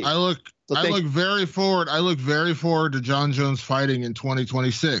the UFC. I look very forward to Jon Jones fighting in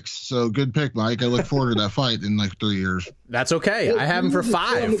 2026. So good pick, Mike. I look forward to that fight in like 3 years. That's okay. I have him for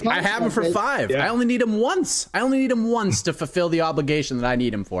 5. Yeah. I only need him once. To fulfill the obligation that I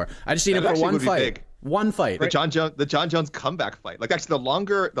need him for. I just need him for one fight. Big. One fight. The Jon Jones comeback fight. Like actually, the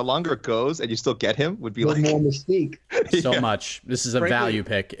longer it goes and you still get him would be like more mystique. So much. This is a value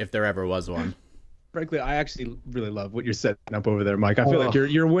pick if there ever was one. Frankly, I actually really love what you're setting up over there, Mike. I feel like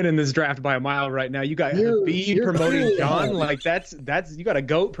you're winning this draft by a mile right now. You got Habib promoting Jon, like that's you got a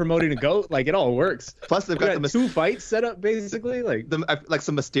GOAT promoting a GOAT, like it all works. Plus they've got the two fights set up basically, like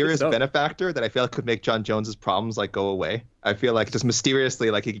some mysterious benefactor that I feel like could make Jon Jones's problems like go away. I feel like just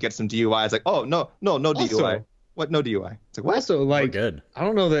mysteriously like he could get some DUI. It's like, oh no DUI. What no DUI? It's like what? Also like good. I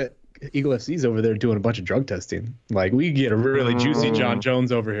don't know that Eagle FC's over there doing a bunch of drug testing. Like we get a really juicy Jon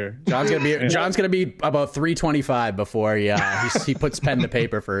Jones over here. John's gonna be about 325 before he puts pen to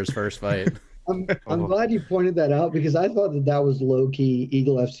paper for his first fight. I'm glad you pointed that out because I thought that was low key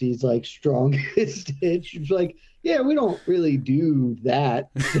Eagle FC's like strongest itch. It's like, yeah, we don't really do that.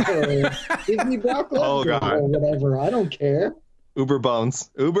 So give me Brock Lesnar or whatever. I don't care. Uber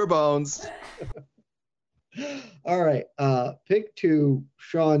Bones. All right, pick 2,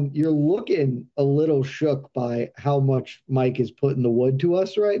 Sean. You're looking a little shook by how much Mike is putting the wood to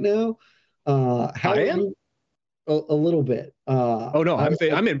us right now. How I am a little bit.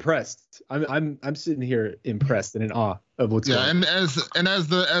 I'm impressed. I'm sitting here impressed and in awe of what's going on. And as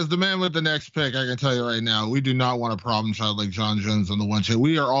the man with the next pick, I can tell you right now, we do not want a problem child like Jon Jones on the one shot.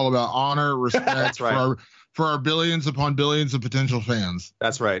 We are all about honor, respect for our billions upon billions of potential fans.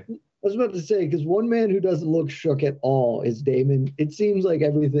 That's right. I was about to say, because one man who doesn't look shook at all is Damon. It seems like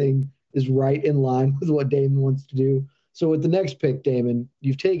everything is right in line with what Damon wants to do. So with the next pick, Damon,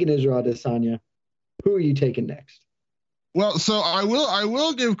 you've taken Israel Adesanya. Who are you taking next? Well, so I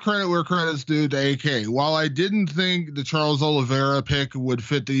will give credit where credit's due to AK. While I didn't think the Charles Oliveira pick would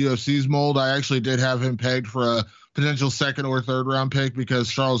fit the UFC's mold, I actually did have him pegged for a potential second or third round pick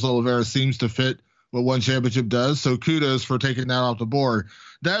because Charles Oliveira seems to fit what One Championship does. So kudos for taking that off the board.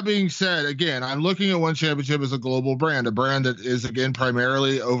 That being said, again, I'm looking at One Championship as a global brand, a brand that is, again,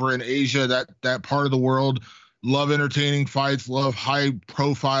 primarily over in Asia, that part of the world. Love entertaining fights, love high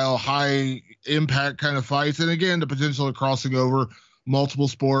profile, high impact kind of fights. And again, the potential of crossing over multiple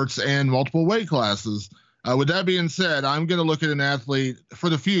sports and multiple weight classes. With that being said, I'm going to look at an athlete for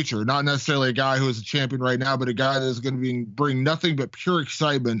the future, not necessarily a guy who is a champion right now, but a guy that is going to bring nothing but pure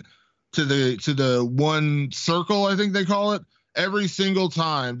excitement to the one circle, I think they call it, every single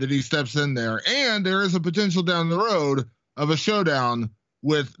time that he steps in there. And there is a potential down the road of a showdown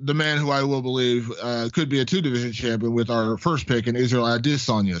with the man who I will believe could be a 2-division champion with our first pick in Israel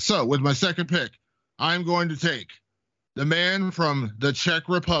Adesanya. So with my second pick, I'm going to take the man from the Czech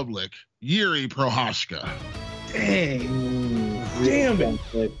Republic, Jiří Procházka. Damn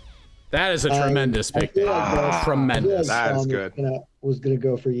it. That is a tremendous pick. Tremendous. That is good. Was going to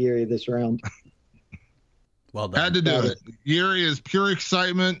go for Jiří this round. Well done. Had to do it. Jiří is pure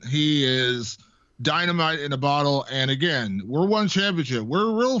excitement. He is dynamite in a bottle. And again, we're One Championship.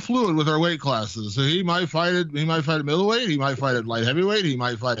 We're real fluid with our weight classes. So he might fight at middleweight. He might fight at light heavyweight. He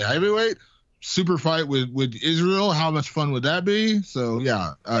might fight at heavyweight. Super fight with Israel. How much fun would that be? So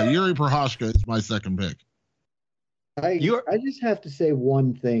yeah, Jiří Procházka is my second pick. I just have to say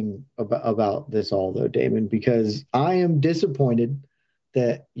one thing about this all though, Damon, because I am disappointed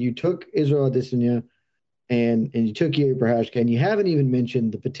that you took Israel Adesanya and you took Jiří Procházka, and you haven't even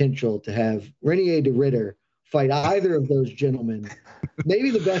mentioned the potential to have Renier de Ridder fight either of those gentlemen. Maybe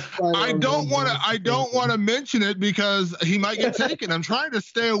the best fighter. I don't want to mention it because he might get taken. I'm trying to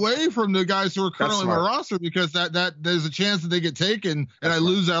stay away from the guys who are currently on my roster because that there's a chance that they get taken and I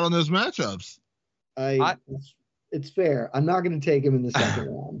lose out on those matchups. It's fair. I'm not going to take him in the second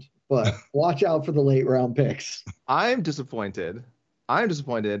round, but watch out for the late round picks. I'm disappointed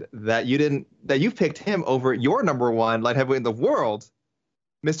that you picked him over your number one light heavyweight in the world,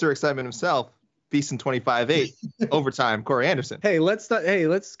 Mr. Excitement himself, Beast in 25-8, overtime, Corey Anderson. Hey, let's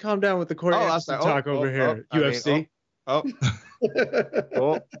calm down with the Corey Anderson talk over here. UFC.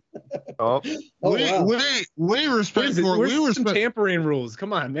 We respect tampering rules.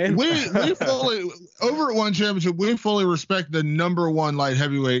 Come on, man. We fully over at One Championship. We fully respect the number one light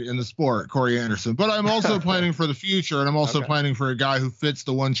heavyweight in the sport, Corey Anderson. But I'm also planning for the future, and I'm also planning for a guy who fits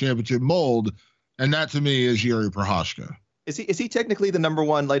the One Championship mold, and that to me is Jiří Procházka. Is he technically the number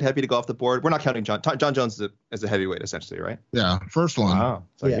one light heavy to go off the board? We're not counting John Jones as a heavyweight, essentially, right? Yeah, first one. Wow.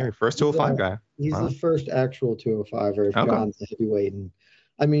 So yeah, first 205 guy. He's the first actual 205er if John's a heavyweight. And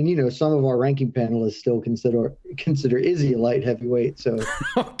I mean, some of our ranking panelists still consider Izzy a light heavyweight. So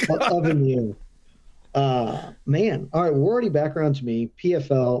up in the air. Man. All right, we're already back around to me.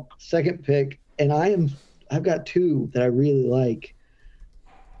 PFL, second pick, and I've got two that I really like.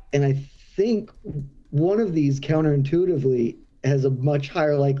 And I think one of these counterintuitively has a much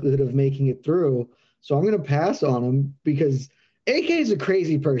higher likelihood of making it through. So I'm going to pass on him because AK is a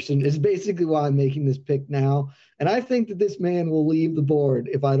crazy person is basically why I'm making this pick now. And I think that this man will leave the board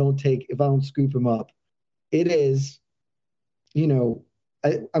if I don't scoop him up. It is,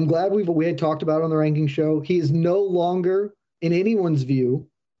 I'm glad we had talked about it on the ranking show. He is no longer in anyone's view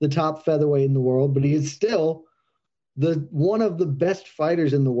the top featherweight in the world, but he is still one of the best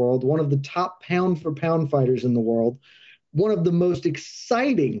fighters in the world, one of the top pound for pound fighters in the world, one of the most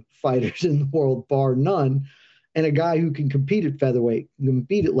exciting fighters in the world, bar none, and a guy who can compete at featherweight, can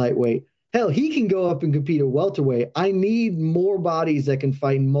compete at lightweight. Hell, he can go up and compete at welterweight. I need more bodies that can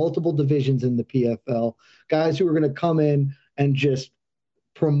fight in multiple divisions in the PFL, guys who are going to come in and just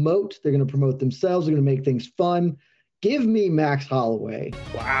promote. They're going to promote themselves. They're going to make things fun. Give me Max Holloway.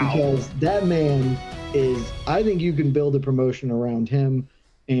 Wow. Because that man I think you can build a promotion around him,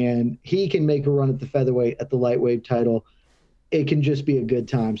 and he can make a run at the featherweight, at the lightweight title. It can just be a good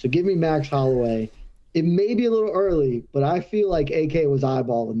time. So give me Max Holloway. It may be a little early, but I feel like AK was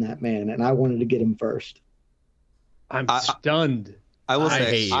eyeballing that man, and I wanted to get him first. I'm stunned. I will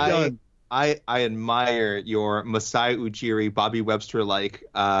say, I admire your Masai Ujiri, Bobby Webster-like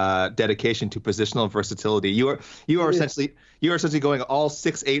dedication to positional versatility. You are essentially going all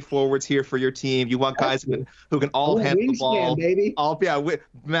 6'8" forwards here for your team. You want guys who can all handle the ball, baby.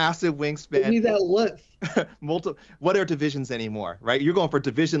 Massive wingspan. Give me that lift. What are divisions anymore, right? You're going for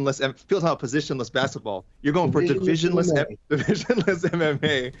divisionless. People talk about positionless basketball. You're going for divisionless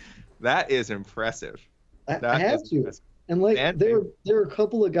MMA. That is impressive. I have to. Impressive. And there are a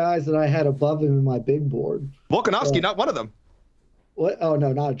couple of guys that I had above him in my big board. Volkanovski, not one of them. What? Oh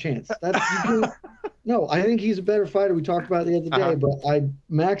no, not a chance. No, I think he's a better fighter. We talked about it the other day, but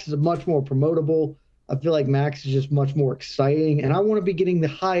Max is much more promotable. I feel like Max is just much more exciting, and I want to be getting the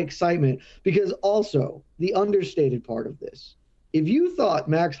high excitement because also the understated part of this. If you thought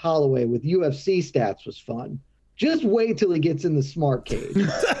Max Holloway with UFC stats was fun, just wait till he gets in the smart cage.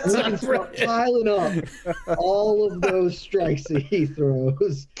 And we can start piling up all of those strikes that he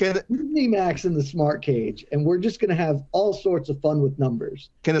throws. Me, Max, in the smart cage, and we're just going to have all sorts of fun with numbers.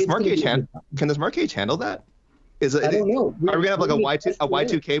 Can the smart cage handle that? I don't know. Are we gonna have like a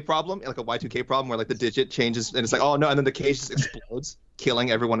Y2K problem, like a Y2K problem where like the digit changes and it's like, oh no, and then the cage just explodes,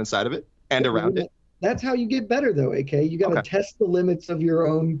 killing everyone inside of it and around it? That's how you get better, though, AK. You got to test the limits of your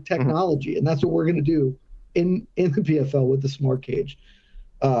own technology, and that's what we're gonna do in the PFL with the smart cage.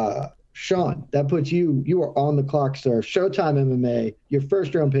 Sean, that puts you are on the clock, sir. Showtime MMA, your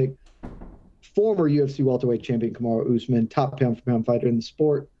first round pick, former UFC welterweight champion Kamaru Usman, top pound for pound fighter in the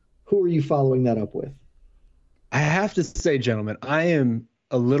sport. Who are you following that up with? I have to say, gentlemen, I am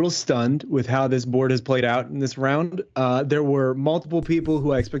a little stunned with how this board has played out in this round. There were multiple people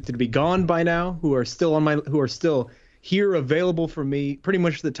who I expected to be gone by now, who are still here available for me. Pretty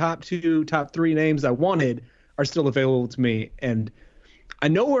much the top 3 names I wanted are still available to me, and I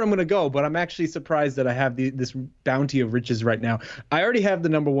know where I'm going to go, but I'm actually surprised that I have this bounty of riches right now. I already have the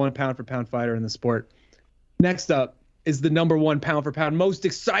number 1 pound for pound fighter in the sport. Next up is the number 1 pound for pound most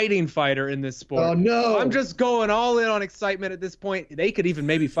exciting fighter in this sport. Oh, no. I'm just going all in on excitement at this point. They could even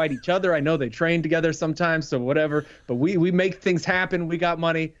maybe fight each other. I know they train together sometimes, so whatever. But we make things happen. We got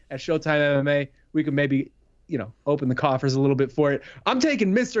money at Showtime MMA. We could maybe, open the coffers a little bit for it. I'm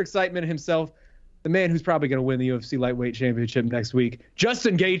taking Mr. Excitement himself, the man who's probably going to win the UFC lightweight championship next week.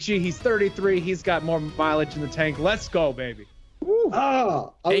 Justin Gaethje, he's 33. He's got more mileage in the tank. Let's go, baby.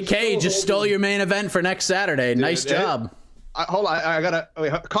 AK just stole your main event for next Saturday. Dude, nice job. Hold on, I gotta.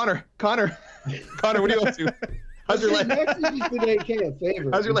 Wait, Connor, what are you up to? How's your leg? Actually, just did AK a favor.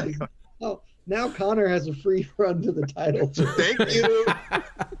 How's your leg? Oh, now Connor has a free run to the title. Thank you.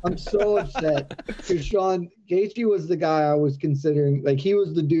 I'm so upset because Sean Gaethje was the guy I was considering. Like, he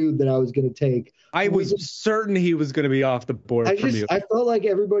was the dude that I was going to take. I was certain he was going to be off the board from you. I felt like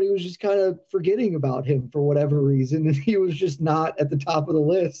everybody was just kind of forgetting about him for whatever reason, and he was just not at the top of the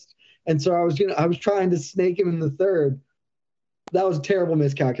list. And so I was trying to snake him in the third. That was a terrible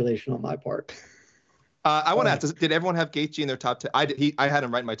miscalculation on my part. I want to ask: did everyone have Gaethje in their top 10? I had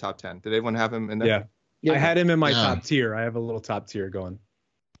him right in my top 10. Did everyone have him in there? Yeah. I had him in my top tier. I have a little top tier going.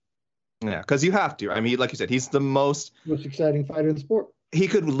 Yeah, because you have to. I mean, like you said, he's the most exciting fighter in the sport. He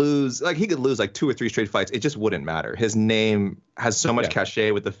could lose like 2 or 3 straight fights. It just wouldn't matter. His name has so much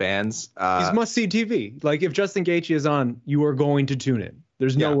cachet with the fans. He's must-see TV. Like, if Justin Gaethje is on, you are going to tune in.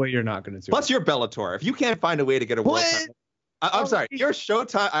 There's no way you're not going to tune in. Plus, you're Bellator. If you can't find a way to get a world title, I'm sorry. You're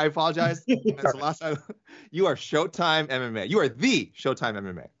Showtime. I apologize. That's the last time. You are Showtime MMA. You are the Showtime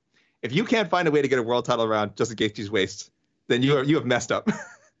MMA. If you can't find a way to get a world title around Justin Gaethje's waist, then you have messed up.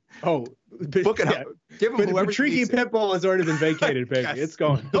 Oh, book it up. Give him whoever. Patricky Pitbull has already been vacated, baby. Yes. It's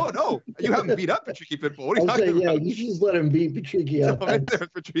going. No, you haven't beat up Patricky Pitbull. What are you talking about? Yeah, you should just let him beat Patricky up.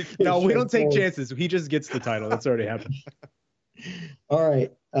 No, we don't take chances. He just gets the title. That's already happened. All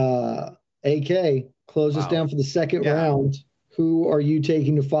right, AK, close us down for the second round. Who are you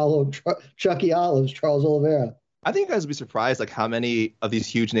taking to follow Chucky Olives, Charles Oliveira? I think you guys would be surprised like how many of these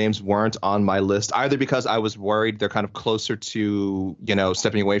huge names weren't on my list, either because I was worried they're kind of closer to,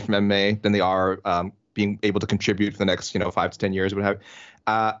 stepping away from MMA than they are being able to contribute for the next, 5 to 10 years, what have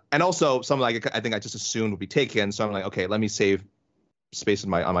you. And also some like I think I just assumed would be taken. So I'm like, okay, let me save space on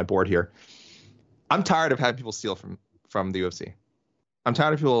my board here. I'm tired of having people steal from the UFC. I'm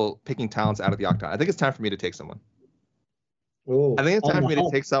tired of people picking talents out of the octagon. I think it's time for me to take someone. Ooh, I think it's time for me to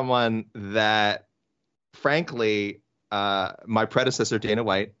take someone that, frankly, my predecessor, Dana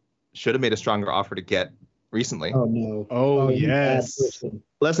White, should have made a stronger offer to get recently. Oh, no. Oh yes.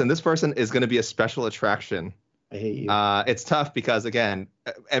 Listen, this person is going to be a special attraction. I hate you. It's tough because, again,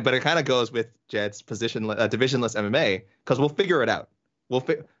 but it kind of goes with Jed's divisionless MMA, because we'll figure it out.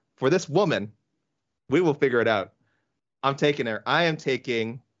 For this woman, we will figure it out. I'm taking her. I am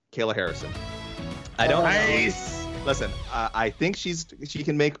taking Kayla Harrison. I don't know. Listen, I think she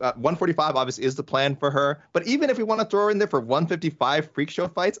can make 145. Obviously, is the plan for her. But even if we want to throw her in there for 155 freak show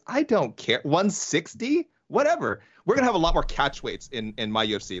fights, I don't care. 160, whatever. We're gonna have a lot more catch weights in my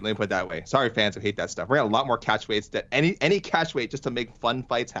UFC. Let me put it that way. Sorry, fans who hate that stuff. We're gonna have a lot more catch weights. That any catch weight just to make fun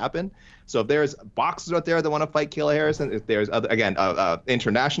fights happen. So if there's boxers out there that want to fight Kayla Harrison, if there's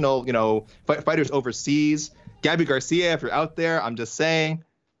international, fighters overseas, Gabby Garcia, if you're out there, I'm just saying,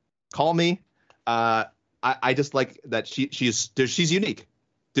 call me. I just like that she's unique.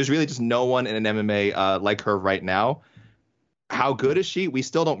 There's really just no one in an MMA like her right now. how good is she? We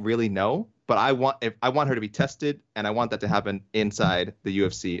still don't really know. But I want her to be tested, and I want that to happen inside the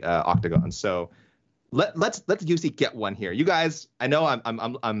UFC octagon. So let's UFC get one here. You guys, I know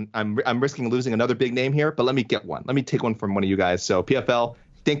I'm risking losing another big name here, but let me get one. Let me take one from one of you guys. So PFL,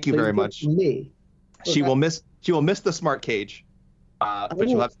 thank you very much. Me. She will miss the smart cage, but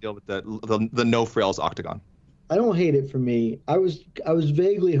she'll have to deal with the no frills octagon. I don't hate it for me. I was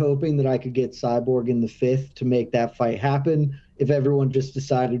vaguely hoping that I could get Cyborg in the 5th to make that fight happen if everyone just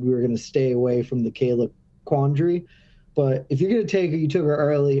decided we were going to stay away from the Kayla quandary. But if you're going to take her, you took her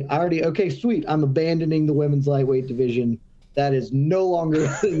early. Okay, sweet. I'm abandoning the women's lightweight division. That is no longer a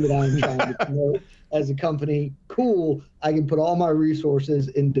thing that I'm trying to promote as a company. Cool. I can put all my resources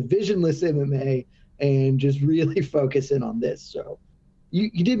in divisionless MMA and just really focus in on this. So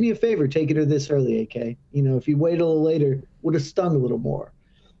you did me a favor taking her this early, AK. If you waited a little later, would have stung a little more.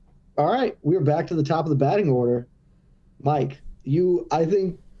 All right, we're back to the top of the batting order. Mike, I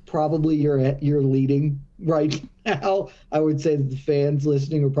think probably you're leading right now. I would say that the fans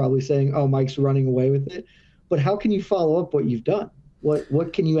listening are probably saying, "Oh, Mike's running away with it." But how can you follow up what you've done?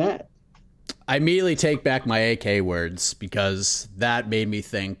 What can you add? I immediately take back my AK words because that made me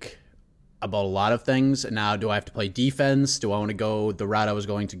think about a lot of things. Now, do I have to play defense? Do I want to go the route I was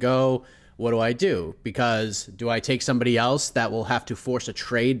going to go? What do I do? Because do I take somebody else that will have to force a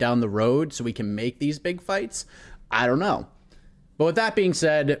trade down the road so we can make these big fights? I don't know. But with that being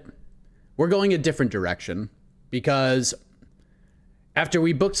said, we're going a different direction because after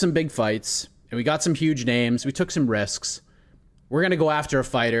we booked some big fights and we got some huge names, we took some risks, we're going to go after a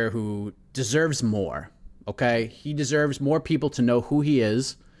fighter who deserves more, okay? He deserves more people to know who he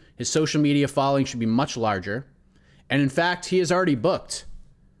is. His social media following should be much larger. And in fact, he is already booked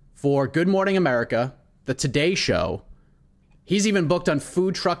for Good Morning America, The Today Show. He's even booked on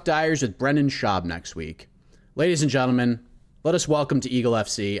Food Truck Diaries with Brendan Schaub next week. Ladies and gentlemen, let us welcome to Eagle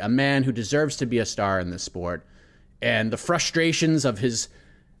FC a man who deserves to be a star in this sport. And the frustrations of his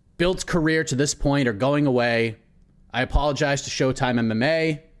built career to this point are going away. I apologize to Showtime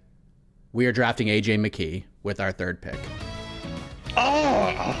MMA. We are drafting AJ McKee with our 3rd pick.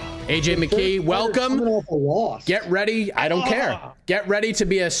 AJ McKee, welcome. Get ready. I don't care. Get ready to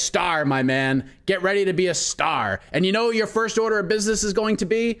be a star, my man. Get ready to be a star. And you know what your first order of business is going to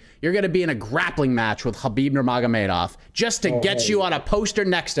be? You're going to be in a grappling match with Khabib Nurmagomedov just to get you on a poster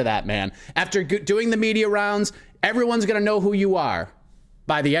next to that man. After doing the media rounds, everyone's going to know who you are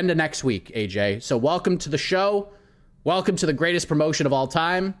by the end of next week, AJ. So welcome to the show. Welcome to the greatest promotion of all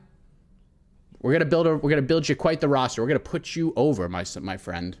time. We're gonna build you quite the roster. We're gonna put you over, my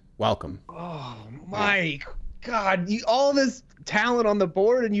friend. Welcome. Oh, Mike, God, all this talent on the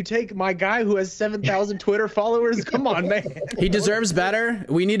board, and you take my guy who has 7,000 Twitter followers. Come on, man. He deserves better.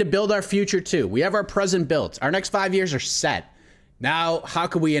 We need to build our future too. We have our present built. Our next 5 years are set. Now, how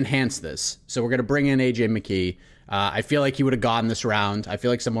can we enhance this? So we're gonna bring in AJ McKee. I feel like he would have gone this round. I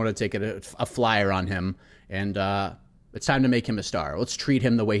feel like someone would have taken a flyer on him, and it's time to make him a star. Let's treat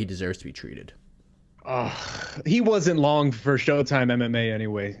him the way he deserves to be treated. He wasn't long for Showtime MMA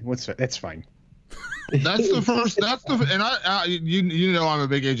anyway. That's fine. That's the first. And I you know, I'm a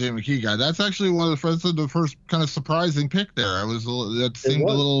big AJ McKee guy. That's actually one of the first kind of surprising pick there. That seemed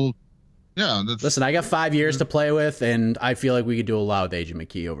a little. Yeah. Listen, I got 5 years to play with, and I feel like we could do a lot with AJ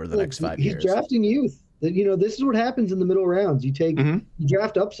McKee over the next 5 years. He's drafting youth. This is what happens in the middle rounds. You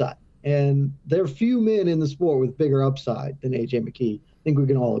draft upside, and there are few men in the sport with bigger upside than AJ McKee. I think we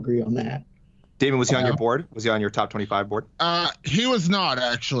can all agree on that. Damon, was he on your board? Was he on your top 25 board? He was not,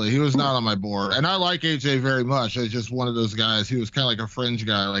 actually. He was not on my board. And I like AJ very much. He's just one of those guys. He was kind of like a fringe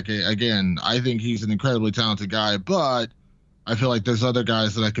guy. Again, I think he's an incredibly talented guy, but I feel like there's other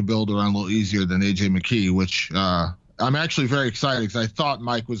guys that I could build around a little easier than AJ McKee, which I'm actually very excited because I thought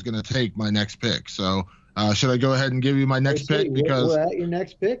Mike was going to take my next pick. So should I go ahead and give you my next pick? Because we're at your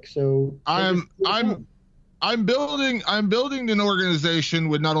next pick. So I'm building an organization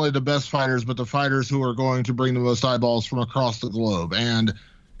with not only the best fighters, but the fighters who are going to bring the most eyeballs from across the globe. And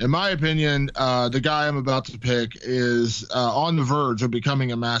in my opinion, the guy I'm about to pick is on the verge of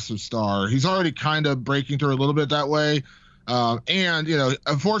becoming a massive star. He's already kind of breaking through a little bit that way. And,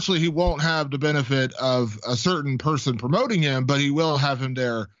 unfortunately, he won't have the benefit of a certain person promoting him, but he will have him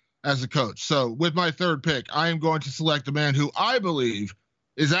there as a coach. So with my 3rd pick, I am going to select a man who I believe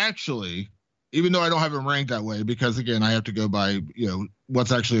is actually, even though I don't have him ranked that way, because again, I have to go by,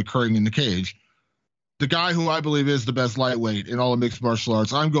 what's actually occurring in the cage. The guy who I believe is the best lightweight in all of mixed martial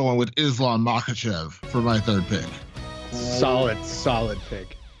arts, I'm going with Islam Makhachev for my 3rd pick. Solid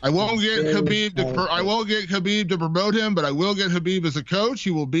pick. I won't get Khabib to promote him, but I will get Khabib as a coach. He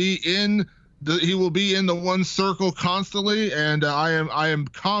will be in he will be in the one circle constantly, and I am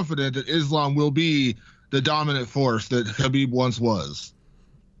confident that Islam will be the dominant force that Khabib once was.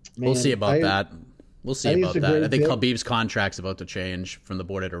 Man, we'll see about that. We'll see about that. I think Khabib's contract's about to change from the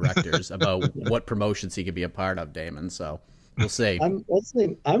board of directors about what promotions he could be a part of, Damon. So we'll see.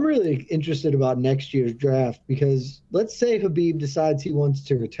 I'm really interested about next year's draft because let's say Khabib decides he wants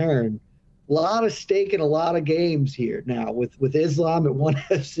to return. A lot of stake in a lot of games here now with Islam at ONE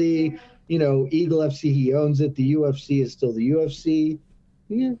FC. Eagle FC, he owns it. The UFC is still the UFC.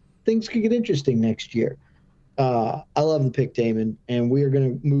 Yeah, things could get interesting next year. I love the pick, Damon, and we are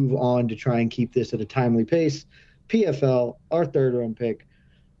going to move on to try and keep this at a timely pace. PFL, our third-round pick.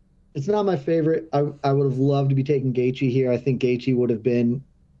 It's not my favorite. I would have loved to be taking Gaethje here. I think Gaethje would have been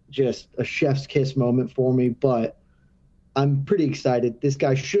just a chef's kiss moment for me, but I'm pretty excited. This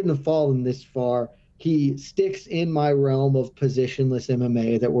guy shouldn't have fallen this far. He sticks in my realm of positionless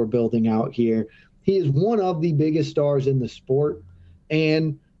MMA that we're building out here. He is one of the biggest stars in the sport.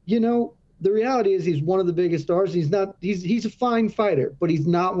 And, the reality is he's one of the biggest stars. He's a fine fighter, but he's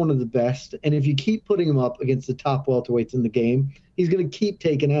not one of the best. And if you keep putting him up against the top welterweights in the game, he's going to keep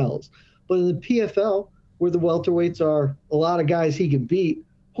taking L's. But in the PFL, where the welterweights are a lot of guys he can beat,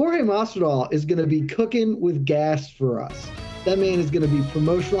 Jorge Masvidal is going to be cooking with gas for us. That man is going to be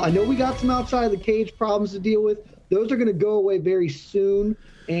promotional. I know we got some outside of the cage problems to deal with. Those are going to go away very soon,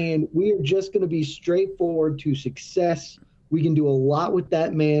 and we are just going to be straightforward to success. We can do a lot with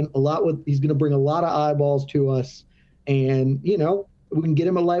that man, he's going to bring a lot of eyeballs to us, and, we can get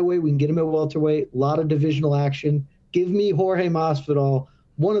him at lightweight, we can get him at welterweight, a lot of divisional action. Give me Jorge Masvidal,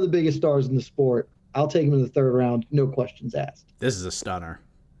 one of the biggest stars in the sport. I'll take him in the third round, no questions asked. This is a stunner.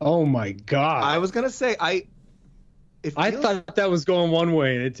 Oh, my God. I was going to say, I thought that was going one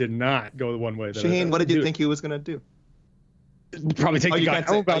way, and it did not go the one way. Shaheen, what did you think he was going to do? Probably take the guy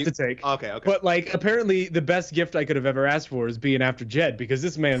I'm about to take. Okay. But, apparently the best gift I could have ever asked for is being after Jed, because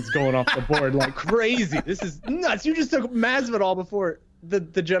this man's going off the board like crazy. This is nuts. You just took Masvidal before the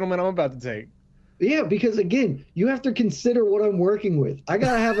gentleman I'm about to take. Yeah, because, again, you have to consider what I'm working with. I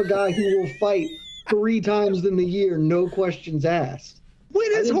got to have a guy who will fight 3 times in the year, no questions asked. When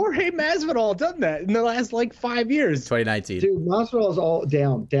has Jorge Masvidal done that in the last 5 years? 2019. Dude, Masvidal's all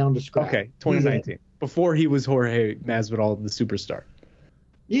down to scratch. Okay, 2019. Before he was Jorge Masvidal, the superstar.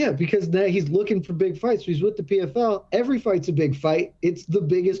 Yeah, because now he's looking for big fights. He's with the PFL. Every fight's a big fight. It's the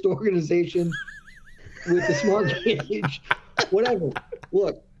biggest organization with the smart gauge. Whatever.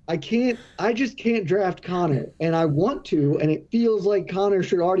 Look, I just can't draft Conor, and I want to, and it feels like Conor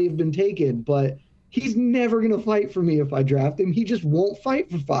should already have been taken, but he's never going to fight for me if I draft him. He just won't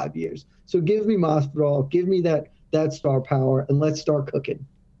fight for 5 years. So give me Masvidal, give me that star power, and let's start cooking.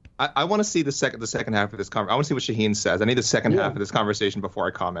 I want to see the second half of this conversation. I want to see what Shaheen says. I need the second half of this conversation before I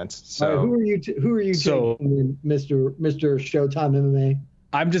comment. So who are you taking, Mr. Showtime MMA?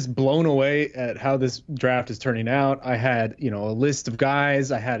 I'm just blown away at how this draft is turning out. I had, a list of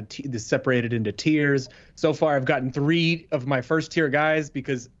guys. I had this separated into tiers. So far, I've gotten 3 of my first tier guys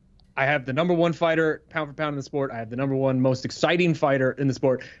because I have the number 1 fighter pound for pound in the sport. I have the number 1 most exciting fighter in the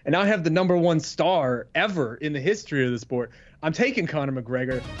sport. And now I have the number 1 star ever in the history of the sport. I'm taking Conor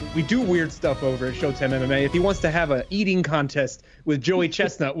McGregor. We do weird stuff over at Showtime MMA. If he wants to have an eating contest with Joey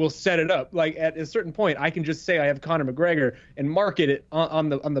Chestnut, we'll set it up. At a certain point, I can just say I have Conor McGregor and market it on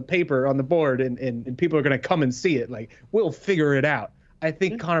the paper, on the board, and people are going to come and see it. We'll figure it out. I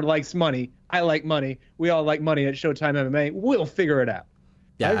think Conor likes money. I like money. We all like money at Showtime MMA. We'll figure it out.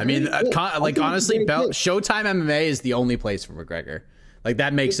 Yeah, honestly, Showtime MMA is the only place for McGregor.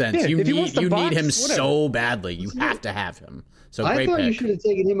 That makes sense. Yeah, you need him so badly. You have to have him. So I thought pick. You should have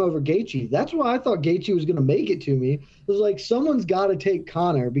taken him over Gaethje. That's why I thought Gaethje was going to make it to me. It was someone's got to take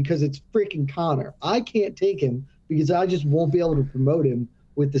Conor because it's freaking Conor. I can't take him because I just won't be able to promote him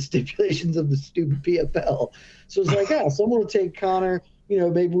with the stipulations of the stupid PFL. So it's someone will take Conor.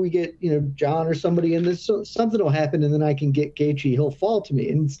 Maybe we get, John or somebody in this. So something will happen, and then I can get Gaethje. He'll fall to me.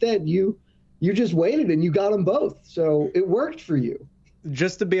 And instead, you just waited, and you got them both. So it worked for you.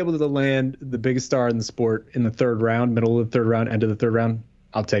 Just to be able to land the biggest star in the sport in the third round, middle of the third round, end of the third round,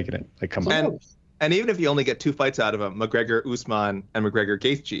 I'm taking it. Come on. And even if you only get 2 fights out of him, McGregor Usman and McGregor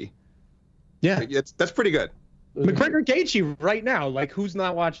Gaethje. Yeah. That's pretty good. McGregor Gaethje right now, who's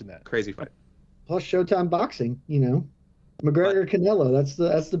not watching that? Crazy fight. Plus Showtime boxing, McGregor Canelo,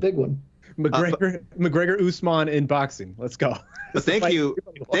 that's the big one. McGregor Usman in boxing. Let's go. But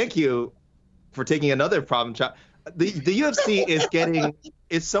thank you for taking another problem child. The UFC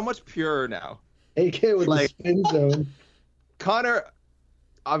is so much purer now. AK with the spin zone. Conor,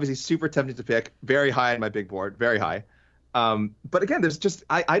 obviously super tempting to pick, very high on my big board, very high. But again, there's just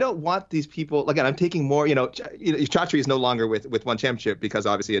I don't want these people. Again, I'm taking more. Chatri is no longer with one championship because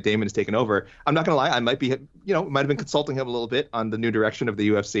obviously Damon has taken over. I'm not gonna lie, I might have been consulting him a little bit on the new direction of the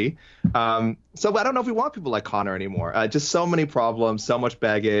UFC. So I don't know if we want people like Conor anymore. Just so many problems, so much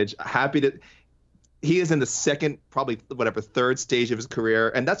baggage. He is in the second, probably third stage of his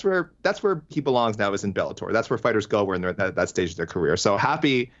career, and that's where he belongs now, is in Bellator. That's where fighters go when they're at that stage of their career. So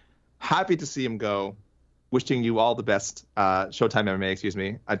happy to see him go. Wishing you all the best. Showtime MMA, excuse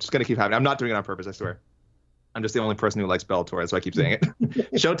me. I'm just gonna keep having. I'm not doing it on purpose, I swear. I'm just the only person who likes Bellator, that's why I keep saying it.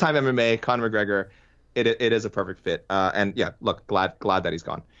 Showtime MMA, Conor McGregor. It is a perfect fit. And yeah, look, glad that he's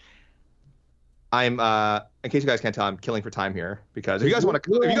gone. I'm in case you guys can't tell, I'm killing for time here because if you guys want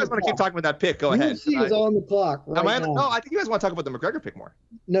to keep talking about that pick, go ahead. UFC is on the clock right now. No, I think you guys want to talk about the McGregor pick more.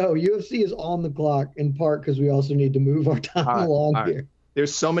 No, UFC is on the clock in part because we also need to move our time along here.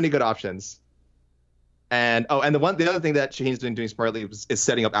 There's so many good options. And the other thing that Shaheen's doing smartly is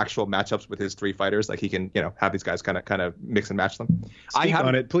setting up actual matchups with his 3 fighters. Like he can, have these guys kind of mix and match them. Speak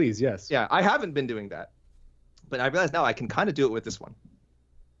on it, please. Yes. Yeah, I haven't been doing that, but I realize now I can kind of do it with this one.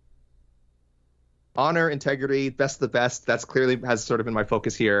 Honor, integrity, best of the best. That's clearly has sort of been my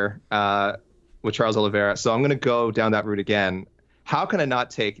focus here with Charles Oliveira. So I'm going to go down that route again. How can I not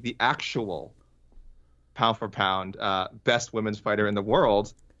take the actual pound for pound best women's fighter in the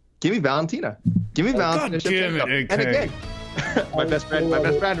world? Give me Valentina. Give me Valentina. God damn it, and again, my best friend,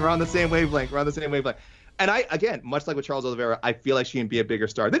 we're on the same wavelength. And I, again, much like with Charles Oliveira, I feel like she can be a bigger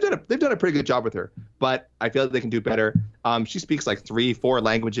star. They've done a pretty good job with her, but I feel like they can do better. She speaks like 3-4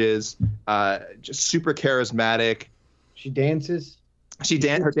 languages, just super charismatic. She dances. The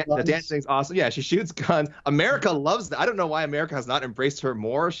dancing is awesome. Yeah, she shoots guns. America loves that. I don't know why America has not embraced her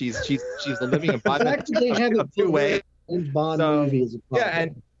more. She's the living embodiment of two-way. Movie is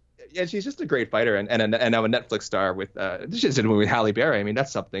a and she's just a great fighter and now a Netflix star with she did a movie with Halle Berry. I mean,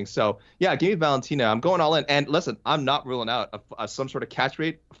 that's something. So yeah, give me Valentina. I'm going all in. And listen, I'm not ruling out some sort of catch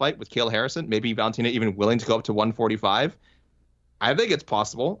weight fight with Kayla Harrison. Maybe Valentina even willing to go up to 145. I think it's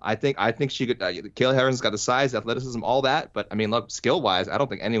possible. I think she could. Kayla Harrison's got the size, athleticism, all that. But I mean, look, skill wise, I don't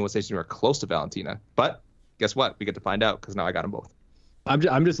think anyone would say she's anywhere close to Valentina. But guess what? We get to find out because now I got them both.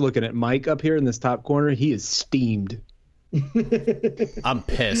 I'm just looking at Mike up here in this top corner. He is steamed. I'm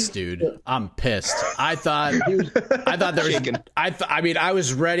pissed, dude. I'm pissed. I thought there was. I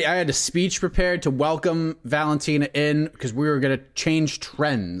was ready. I had a speech prepared to welcome Valentina in because we were gonna change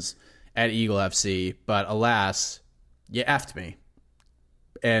trends at Eagle FC, but alas, you effed me,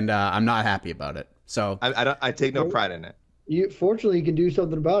 and I'm not happy about it. So I take no pride in it. Fortunately, you can do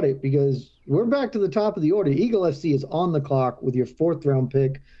something about it because we're back to the top of the order. Eagle FC is on the clock with your 4th round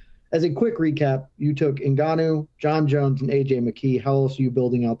pick. As a quick recap, you took Ngannou, John Jones, and AJ McKee. How else are you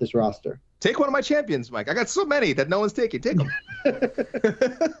building out this roster? Take one of my champions, Mike. I got so many that no one's taking. Take them.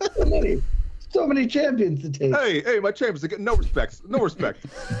 so many champions to take. Hey, my champions. They get no respect. No respect.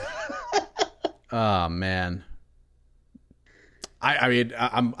 Oh man.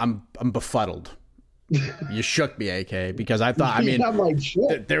 I'm befuddled. You shook me, AK, because I thought. I mean, I'm like,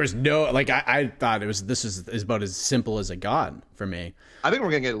 shit. There was no I thought this is about as simple as it got for me. I think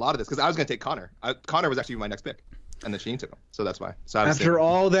we're gonna get a lot of this because I was gonna take Conor. Connor was actually my next pick, and then Sheen took him, so that's why. So after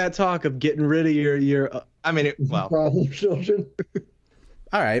all that talk of getting rid of your problem children.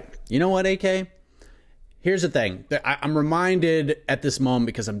 All right, you know what, AK? Here's the thing. I'm reminded at this moment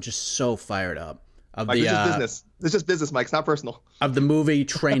because I'm just so fired up. Mike, this is business. This is just business, Mike. It's not personal. Of the movie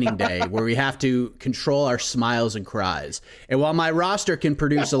Training Day, where we have to control our smiles and cries. And while my roster can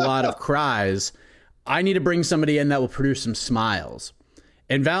produce a lot of cries, I need to bring somebody in that will produce some smiles.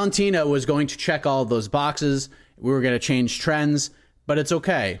 And Valentina was going to check all of those boxes. We were going to change trends, but it's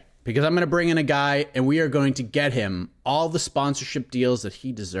okay because I'm going to bring in a guy and we are going to get him all the sponsorship deals that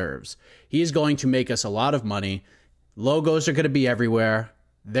he deserves. He is going to make us a lot of money. Logos are going to be everywhere.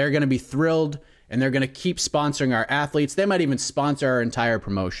 They're going to be thrilled. And they're going to keep sponsoring our athletes. They might even sponsor our entire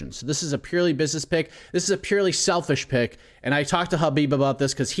promotion. So this is a purely business pick. This is a purely selfish pick. And I talked to Habib about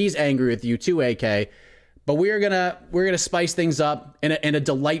this because he's angry with you too, AK. But we're gonna spice things up in a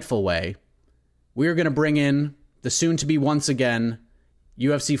delightful way. We're gonna bring in the soon-to-be once again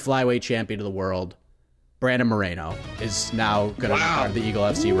UFC flyweight champion of the world, Brandon Moreno, is now going to be part of the Eagle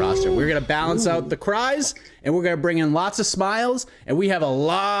FC roster. We're going to balance out the cries, and we're going to bring in lots of smiles, and we have a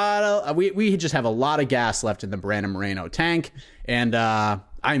lot of we just have a lot of gas left in the Brandon Moreno tank, and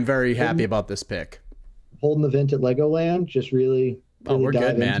I'm very happy about this pick. Holding the vent at Legoland, just really we're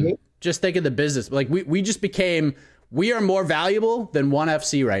good, man. Just think of the business. Like we just became. We are more valuable than ONE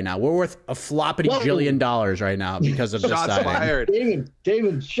FC right now. We're worth a floppity jillion dollars right now because of this signing. Shots fired.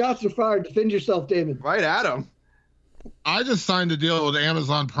 Damon, shots are fired. Defend yourself, Damon. Right at him. I just signed a deal with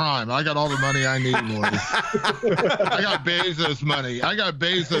Amazon Prime. I got all the money I need, boys. I got Bezos money. I got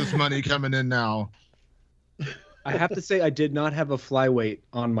Bezos money coming in now. I have to say I did not have a flyweight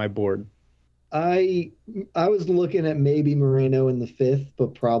on my board. I was looking at maybe Moreno in the 5th,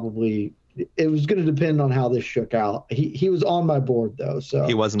 but probably it was going to depend on how this shook out. He was on my board though, so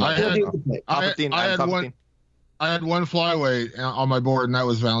he wasn't. I had one flyweight on my board, and that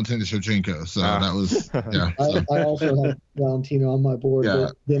was Valentina Shevchenko. So that was yeah. I also had Valentina on my board,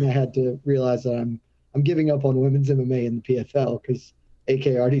 but then I had to realize that I'm giving up on women's MMA in the PFL because AK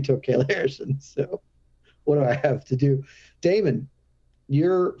already took Kayla Harrison. So what do I have to do? Damon,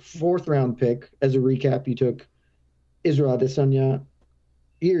 your 4th round pick, as a recap, you took Israel Adesanya,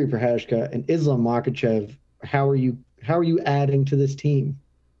 Iri Prochazka, and Islam Makhachev. How are you adding to this team?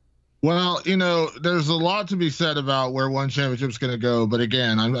 Well, there's a lot to be said about where one championship's going to go. But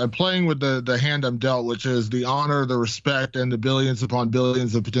again, I'm playing with the hand I'm dealt, which is the honor, the respect, and the billions upon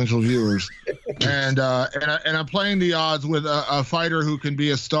billions of potential viewers. and I'm playing the odds with a fighter who can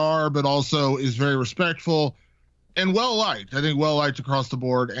be a star, but also is very respectful and well-liked. I think well-liked across the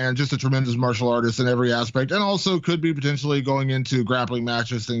board, and just a tremendous martial artist in every aspect, and also could be potentially going into grappling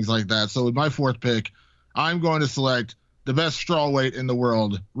matches, things like that. So with my 4th pick, I'm going to select the best strawweight in the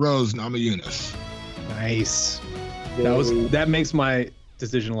world, Rose Namajunas. Nice. That makes my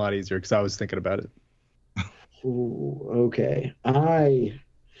decision a lot easier because I was thinking about it. Ooh, okay. I'm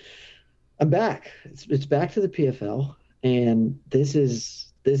back. It's back to the PFL, and this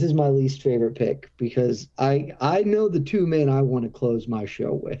is my least favorite pick because I know the 2 men I want to close my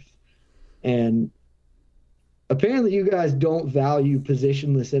show with, and apparently you guys don't value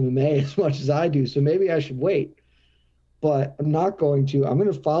positionless MMA as much as I do, so maybe I should wait. But I'm not going to. I'm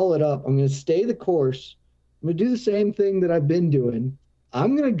going to follow it up. I'm going to stay the course. I'm going to do the same thing that I've been doing.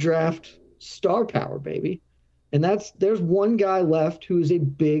 I'm going to draft star power, baby. And there's one guy left who is a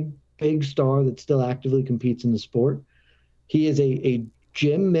big, big star that still actively competes in the sport. He is a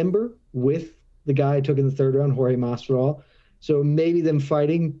gym member with the guy I took in the 3rd round, Jorge Masvidal. So maybe them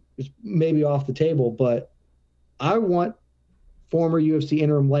fighting is maybe off the table, but I want former UFC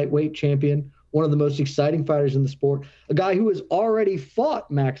interim lightweight champion, one of the most exciting fighters in the sport, a guy who has already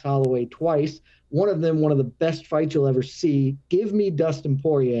fought Max Holloway twice, one of the best fights you'll ever see. Give me Dustin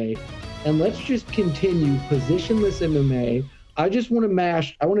Poirier, and let's just continue positionless MMA. I just want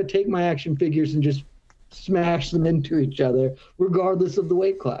to take my action figures and just smash them into each other, regardless of the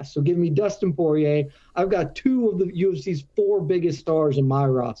weight class. So give me Dustin Poirier. I've got 2 of the UFC's 4 biggest stars in my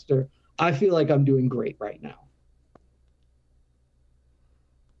roster. I feel like I'm doing great right now.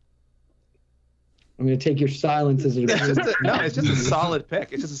 I'm going to take your silence as it's just a solid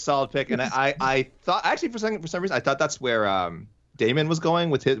pick. It's just a solid pick. And I thought, actually, for some reason, I thought that's where Damon was going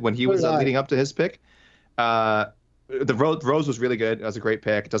with when he was leading up to his pick. The Rose was really good. That was a great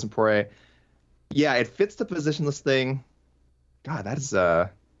pick. Dustin Poirier. Yeah, it fits the positionless thing. God,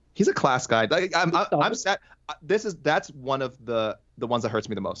 he's a class guy. I'm sad. That's one of the ones that hurts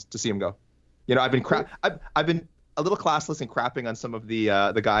me the most to see him go. I've been a little classless and crapping on some of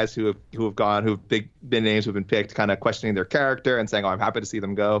the guys who've been names who've been picked, kind of questioning their character and saying, "Oh, I'm happy to see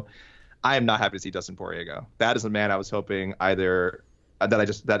them go." I am not happy to see Dustin Poirier go. That is a man I was hoping either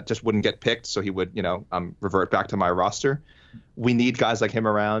that just wouldn't get picked, so he would revert back to my roster. We need guys like him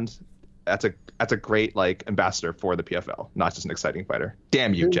around. That's a great ambassador for the PFL, not just an exciting fighter.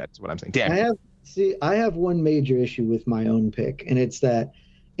 Damn you, Jet, is what I'm saying. Damn you. I have one major issue with my own pick, and it's that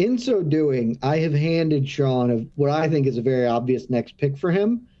in so doing, I have handed Sean what I think is a very obvious next pick for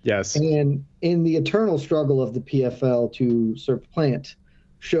him. Yes. And in the eternal struggle of the PFL to supplant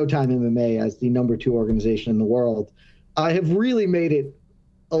Showtime MMA as the number 2 organization in the world, I have really made it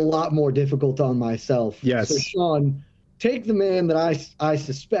a lot more difficult on myself. Yes. So Sean, take the man that I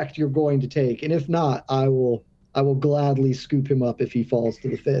suspect you're going to take, and if not, I will gladly scoop him up if he falls to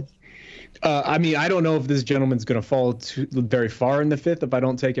the 5th. I don't know if this gentleman's going to fall very far in the 5th if I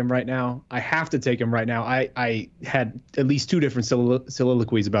don't take him right now. I have to take him right now. I had at least 2 different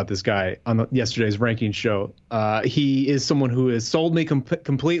soliloquies about this guy on yesterday's ranking show. He is someone who has sold me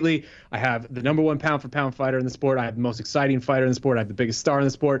completely. I have the number 1 pound-for-pound fighter in the sport. I have the most exciting fighter in the sport. I have the biggest star in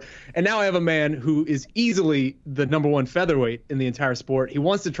the sport. And now I have a man who is easily the number 1 featherweight in the entire sport. He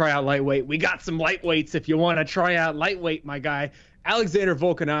wants to try out lightweight. We got some lightweights if you want to try out lightweight, my guy. Alexander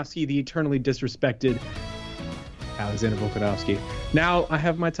Volkanovski, the eternally disrespected Alexander Volkanovski. Now I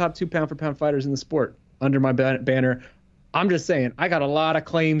have my top 2 pound-for-pound fighters in the sport under my banner. I'm just saying, I got a lot of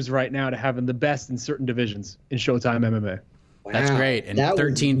claims right now to having the best in certain divisions in Showtime MMA. Wow. That's great. And that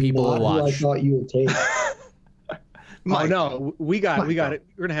 13 people will watch. I thought you would take. Oh no, we got it.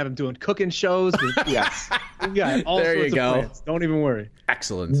 We're gonna have him doing cooking shows. Yes. Yeah, all there sorts you go. Of plans. Don't even worry.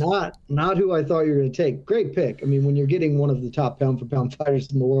 Excellent. Not who I thought you were going to take. Great pick. I mean, when you're getting one of the top pound for pound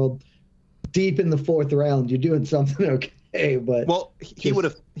fighters in the world deep in the 4th round, you're doing something okay. But he would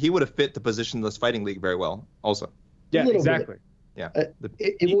have fit the positionless fighting league very well. Also. Yeah, exactly. Bit. Yeah,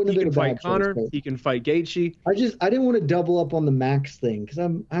 it wouldn't have been a bad choice. Conor. He can fight Gaethje. I didn't want to double up on the Max thing because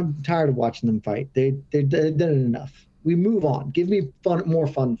I'm tired of watching them fight. They've done it enough. We move on. Give me more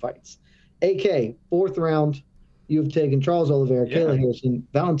fun fights. AK 4th round. You have taken Charles Oliveira, Kayla Harrison,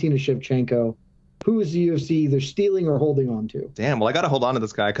 Valentina Shevchenko. Who is the UFC either stealing or holding on to? Damn. Well, I got to hold on to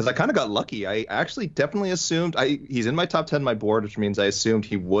this guy because I kind of got lucky. I actually definitely assumed he's in my top 10 on my board, which means I assumed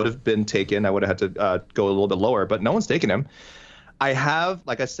he would have been taken. I would have had to go a little bit lower, but no one's taken him. I have,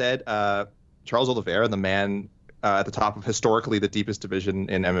 like I said, Charles Oliveira, the man at the top of historically the deepest division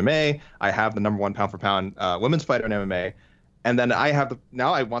in MMA. I have the number 1 pound for pound women's fighter in MMA. And then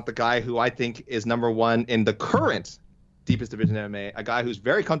I want the guy who I think is number 1 in the current deepest division in MMA, a guy who's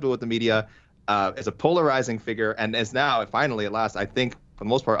very comfortable with the media, is a polarizing figure, and is now finally at last, I think, for the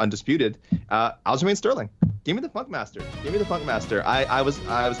most part, undisputed, Aljamain Sterling. Give me the Funk Master. I was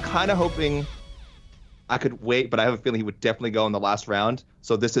kind of hoping I could wait, but I have a feeling he would definitely go in the last round.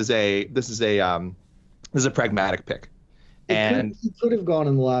 So this is a pragmatic pick. He could have gone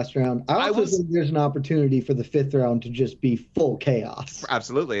in the last round. I also think there's an opportunity for the 5th round to just be full chaos.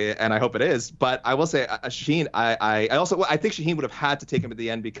 Absolutely, and I hope it is. But I will say, Shaheen, I think Shaheen would have had to take him at the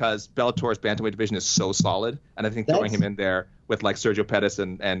end because Bellator's bantamweight division is so solid, and I think throwing him in there with like Sergio Pettis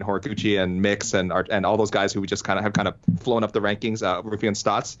and Horiguchi and Mix and all those guys who we just have flown up the rankings, Rufy and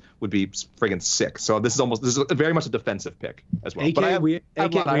Stotts, would be friggin' sick. So this is very much a defensive pick as well. We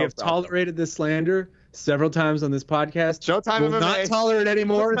have tolerated this slander several times on this podcast. Showtime we'll MMA. Not tolerate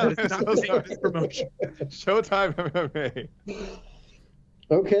anymore. That is not this promotion. Showtime MMA.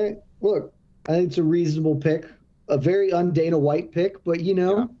 Okay, look, I think it's a reasonable pick, a very un-Dana White pick, but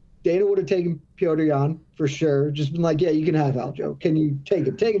Dana would have taken Petr Yan for sure. Just been like, yeah, you can have Aljo. Can you take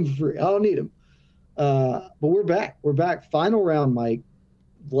him? Take him for free. I don't need him. But we're back. We're back. Final round, Mike.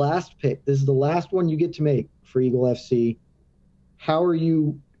 Last pick. This is the last one you get to make for Eagle FC. How are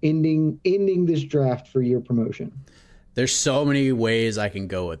you ending this draft for your promotion? There's so many ways I can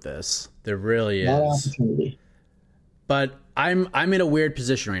go with this. There really is. Opportunity. But I'm in a weird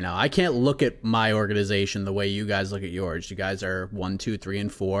position right now. I can't look at my organization the way you guys look at yours. You guys are 1, 2, 3,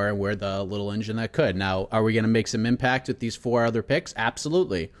 and 4, and we're the little engine that could. Now, are we going to make some impact with these 4 other picks?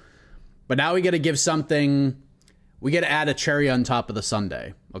 Absolutely. But now we got to give something. We got to add a cherry on top of the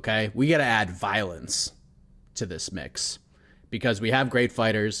sundae. Okay, we got to add violence to this mix because we have great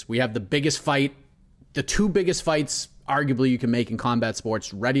fighters. We have the biggest fight, the 2 biggest fights arguably you can make in combat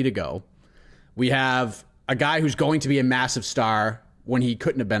sports ready to go. We have a guy who's going to be a massive star when he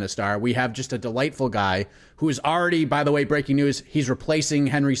couldn't have been a star. We have just a delightful guy who is already, by the way, breaking news, he's replacing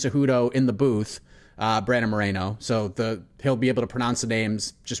Henry Cejudo in the booth, Brandon Moreno. So he'll be able to pronounce the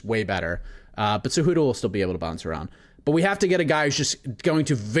names just way better. But Cejudo will still be able to bounce around. But we have to get a guy who's just going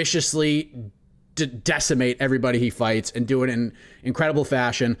to viciously decimate everybody he fights and do it in incredible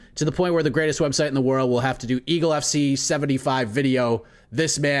fashion to the point where the greatest website in the world will have to do Eagle FC 75 video.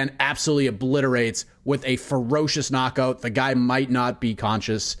 This man absolutely obliterates with a ferocious knockout. The guy might not be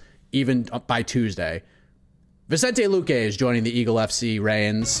conscious even by Tuesday. Vicente Luque is joining the Eagle FC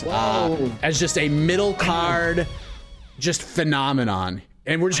reigns as just a middle card, just phenomenon.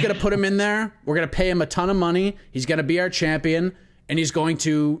 And we're just going to put him in there. We're going to pay him a ton of money. He's going to be our champion. And he's going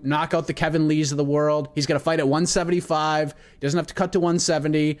to knock out the Kevin Lees of the world. He's going to fight at 175. He doesn't have to cut to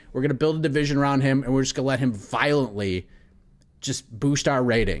 170. We're going to build a division around him, and we're just going to let him violently just boost our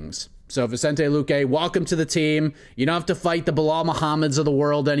ratings. So Vicente Luque, welcome to the team. You don't have to fight the Bilal Muhammads of the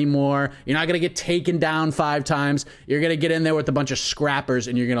world anymore. You're not going to get taken down 5 times. You're going to get in there with a bunch of scrappers,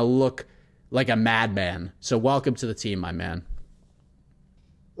 and you're going to look like a madman. So welcome to the team, my man.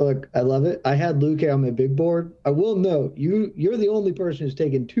 Look, I love it. I had Luque on my big board. I will note, you're the only person who's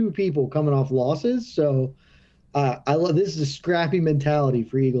taken 2 people coming off losses. So I love this. Is a scrappy mentality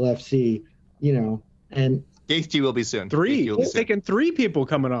for Eagle FC, and Gaethje will be soon. 3. He's taken 3 people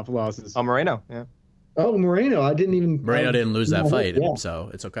coming off losses. Oh, Moreno. Yeah. Oh, Moreno. Moreno didn't lose that fight, so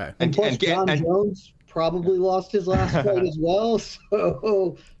it's okay. And plus, John Jones probably lost his last fight as well.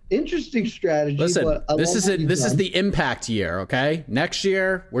 So interesting strategy. Listen, but this is the impact year, okay? Next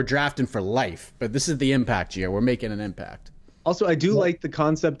year, we're drafting for life, but this is the impact year. We're making an impact. Also, I do like the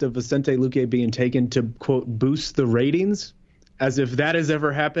concept of Vicente Luque being taken to, quote, boost the ratings, as if that has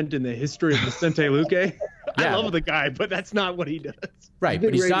ever happened in the history of Vicente Luque. I love the guy, but that's not what he does. Right,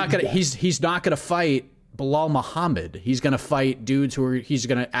 but he's not gonna fight Bilal Muhammad. He's going to fight dudes he's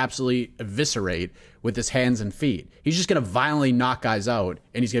going to absolutely eviscerate with his hands and feet. He's just going to violently knock guys out,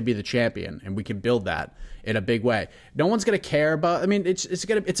 and he's going to be the champion, and we can build that in a big way. No one's going to care about. I mean, it's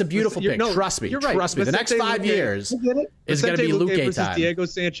a beautiful pick. No, trust me. You're right. Trust me. The next 5 years is going to be Luque versus time. Diego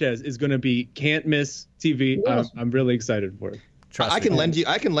Sanchez is going to be can't miss TV. Yes. I'm really excited for it. I can lend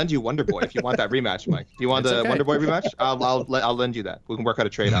you Wonder Boy if you want that rematch, Mike. Do you want the Wonder Boy rematch? I'll lend you that. We can work out a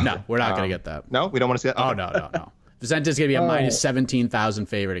trade on it. No, we're not going to get that. No, we don't want to see that. Oh no. Vicente's going to be a minus 17,000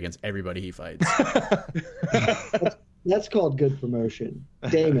 favorite against everybody he fights. That's called good promotion.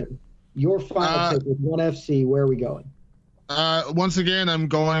 Damon, your final pick with ONE FC. Where are we going? Once again, I'm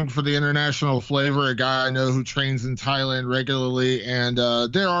going for the international flavor. A guy I know who trains in Thailand regularly, and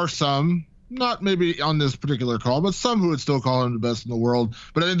there are some. Not maybe on this particular call, but some who would still call him the best in the world.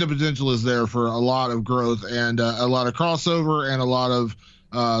 But I think the potential is there for a lot of growth and a lot of crossover and a lot of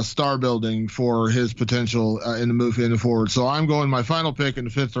star building for his potential in the move in and forward. So I'm going my final pick in the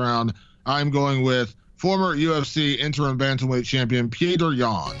 5th round. I'm going with former UFC interim bantamweight champion Petr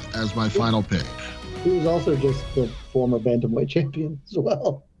Yan as my final pick. He was also just the former bantamweight champion as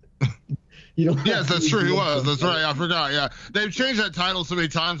well. Yes, that's true. He was. That's right. I forgot. Yeah, they've changed that title so many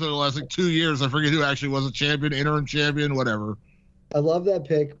times over the last 2 years. I forget who actually was a champion, interim champion, whatever. I love that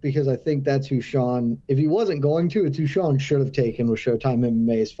pick because I think that's who Sean, if he wasn't going to, it's who Sean should have taken with Showtime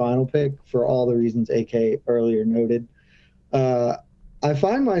MMA's final pick for all the reasons AK earlier noted. I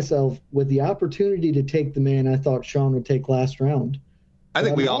find myself with the opportunity to take the man I thought Sean would take last round. I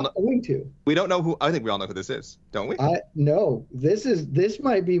think we all know. We don't know who. I think we all know who this is, don't we? No. This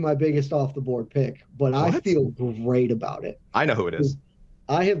might be my biggest off the board pick, but what? I feel great about it. I know who it is.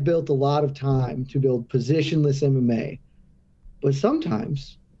 I have built a lot of time to build positionless MMA, but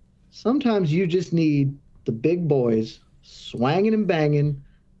sometimes you just need the big boys swanging and banging,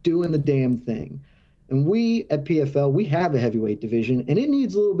 doing the damn thing. And we at PFL, we have a heavyweight division, and it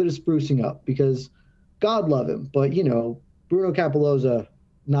needs a little bit of sprucing up because God love him, but Bruno Capoloza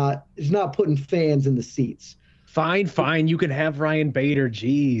is not putting fans in the seats. Fine. You can have Ryan Bader.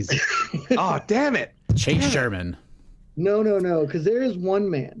 Jeez. Oh, damn it. Chase Sherman. No. Because there is one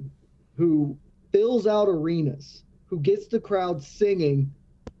man who fills out arenas, who gets the crowd singing,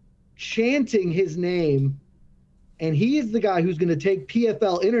 chanting his name, and he is the guy who's going to take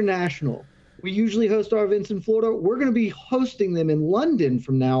PFL International. We usually host our events in Florida. We're going to be hosting them in London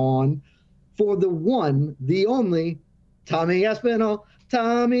from now on for the one, the only, Tommy Aspinall,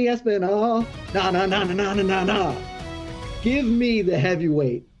 na. Give me the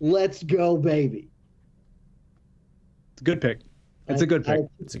heavyweight. Let's go, baby. It's a good pick. It's a good pick.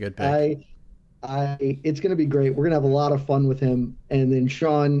 It's going to be great. We're going to have a lot of fun with him. And then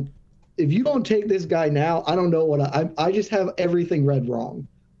Sean, if you don't take this guy now, I don't know what I just have everything read wrong.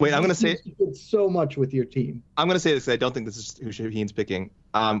 Wait, I'm going to say so much with your team. I'm going to say this. I don't think this is who Shaheen's picking.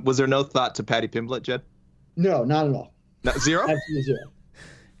 Was there no thought to Paddy Pimblett, Jed? No, not at all. No, zero? Absolutely zero.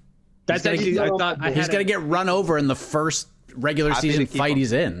 That's actually, I thought he's going to get run over in the first regular season fight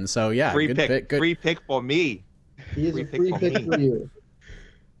he's in. So, yeah. Free pick. Free pick for me. He is a free pick for you.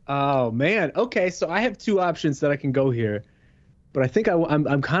 Oh, man. Okay, so I have two options that I can go here. But I think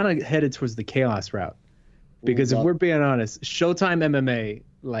I'm kind of headed towards the chaos route. Because if we're being honest, Showtime MMA,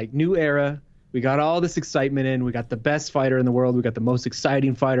 like new era, we got all this excitement in. We got the best fighter in the world. We got the most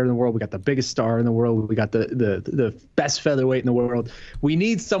exciting fighter in the world. We got the biggest star in the world. We got the best featherweight in the world. We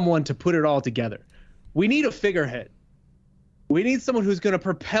need someone to put it all together. We need a figurehead. We need someone who's going to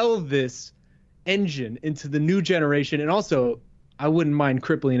propel this engine into the new generation. And also, I wouldn't mind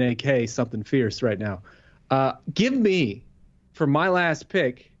crippling AK something fierce right now. Give me, for my last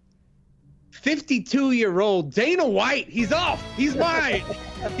pick, 52-year-old Dana White. He's off. He's mine.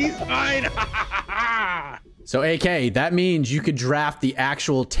 He's mine. So, AK, that means you could draft the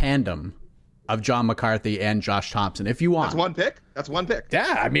actual tandem of John McCarthy and Josh Thompson if you want. That's one pick.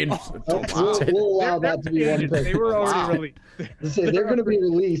 Yeah, I mean, we'll allow that to be one pick. They were already released. They're going to be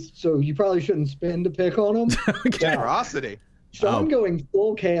released, so you probably shouldn't spend a pick on them. Generosity. Sean going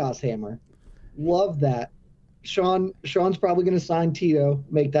full Chaos Hammer. Love that. Sean's probably going to sign Tito,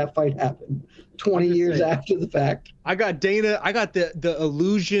 make that fight happen 20 years after the fact. I got Dana. I got the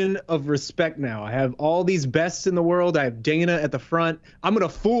illusion of respect now. I have all these bests in the world. I have Dana at the front. I'm going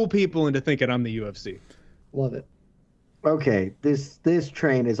to fool people into thinking I'm the UFC. Love it. Okay, this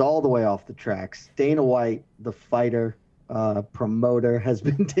train is all the way off the tracks. Dana White, the fighter, promoter, has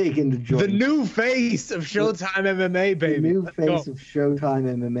been taken to join the new face of Showtime MMA, baby. The new face of Showtime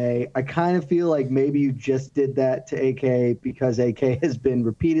MMA. I kind of feel like maybe you just did that to AK because AK has been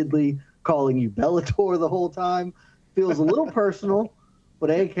repeatedly calling you Bellator the whole time. Feels a little personal,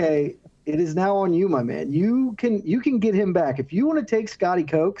 but AK, it is now on you, my man. You can get him back. If you want to take Scotty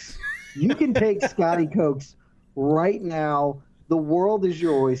Cokes, you can take Scotty Cokes right now. The world is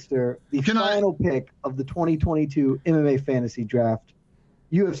your oyster. The final pick of the 2022 MMA Fantasy Draft.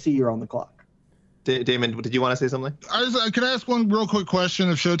 UFC, you're on the clock. Damon, did you want to say something? Can I ask one real quick question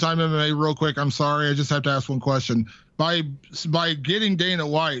of Showtime MMA real quick? I'm sorry. I just have to ask one question. By getting Dana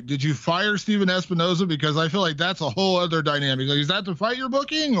White, did you fire Steven Espinoza? Because I feel like that's a whole other dynamic. Like, is that the fight you're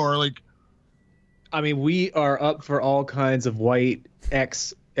booking, or like? I mean, we are up for all kinds of White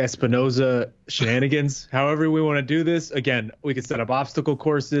X Espinoza shenanigans. However we want to do this. Again, we could set up obstacle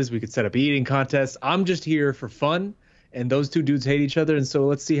courses. We could set up eating contests. I'm just here for fun, and those two dudes hate each other, and so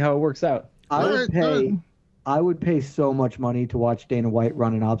let's see how it works out. I would pay so much money to watch Dana White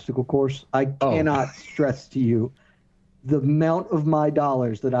run an obstacle course. I cannot stress to you the amount of my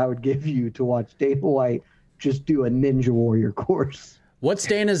dollars that I would give you to watch Dana White just do a Ninja Warrior course. What's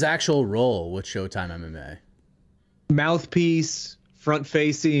Dana's actual role with Showtime MMA? Mouthpiece,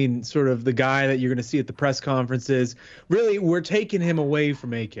 front-facing, sort of the guy that you're going to see at the press conferences. Really, we're taking him away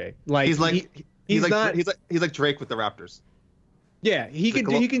from AK. He's like Drake with the Raptors. Yeah, he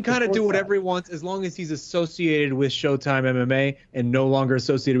can kind of do whatever he wants as long as he's associated with Showtime MMA and no longer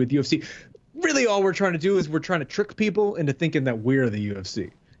associated with UFC. Really, all we're trying to do is we're trying to trick people into thinking that we're the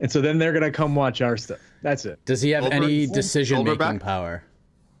UFC. And so then they're going to come watch our stuff. That's it. Does he have any decision-making power?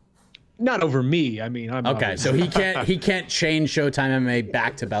 Not over me. I mean, I'm okay. So he can't change Showtime MMA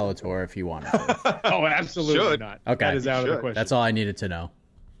back to Bellator if he wanted to. Oh, absolutely not. Okay, that is out of the question. That's all I needed to know.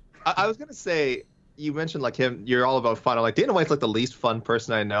 I was gonna say, you mentioned like him. You're all about fun. I'm like, Dana White's like the least fun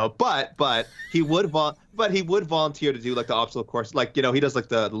person I know, but he would volunteer to do like the obstacle course. Like, you know, he does like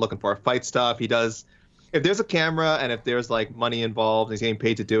the looking for a fight stuff. He does. If there's a camera and if there's like money involved, and he's getting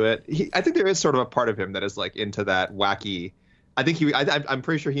paid to do it. I think there is sort of a part of him that is like into that wacky. I'm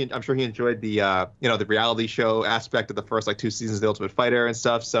pretty sure I'm sure he enjoyed the the reality show aspect of the first like 2 seasons of The Ultimate Fighter and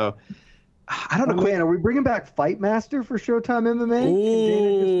stuff. So I don't know. Man, are we bringing back Fight Master for Showtime MMA?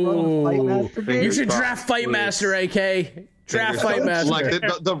 Ooh. Fight Master game? You should draft Fight Master, AK. Draft Fight Master. Like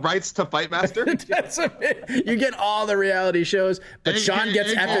the rights to Fight Master. You get all the reality shows, but Sean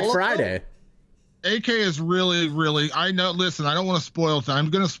gets Epic Friday. AK is really, really. I know. Listen, I don't want to spoil it. I'm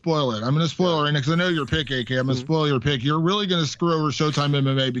going to spoil it. I'm going to spoil it right now because I know your pick, AK. I'm going to spoil your pick. You're really going to screw over Showtime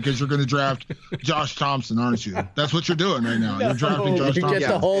MMA because you're going to draft Josh Thompson, aren't you? That's what you're doing right now. You're drafting Josh Thompson. You get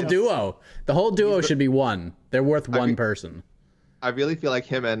the whole duo. The whole duo should be one. They're worth one person. I really feel like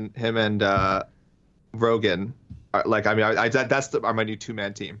him and Rogan are like. I mean, that's my new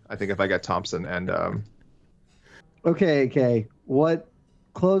 2-man team. I think if I get Thompson and. Okay, AK. What?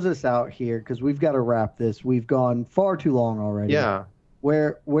 Close us out here because we've got to wrap this. We've gone far too long already. Yeah.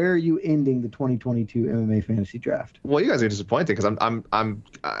 Where are you ending the 2022 MMA Fantasy Draft? Well, you guys are disappointing because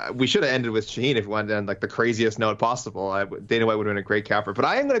we should have ended with Shaheen if we wanted to end like the craziest note possible. Dana White would have been a great capper, but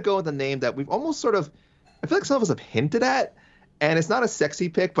I am going to go with a name that we've almost sort of, I feel like some of us have hinted at, and it's not a sexy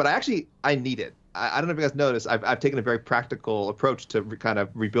pick, but I need it. I don't know if you guys noticed. I've taken a very practical approach to kind of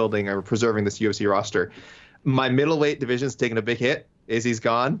rebuilding or preserving this UFC roster. My middleweight division's taking a big hit. Izzy's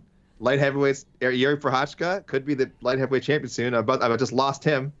gone. Light heavyweights, Yuri Prochazka could be the light heavyweight champion soon. I've just lost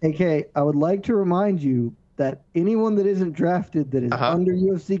him. AK, I would like to remind you that anyone that isn't drafted that is under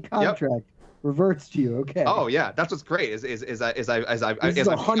UFC contract reverts to you. Okay. Oh yeah, that's what's great. Is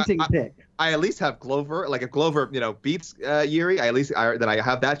a hunting pick. I at least have Glover. Like if Glover, beats Yuri, then I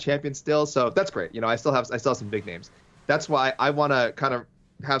have that champion still. So that's great. I still have some big names. That's why I want to kind of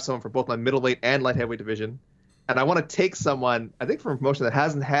have someone for both my middleweight and light heavyweight division. And I want to take someone, I think, from a promotion that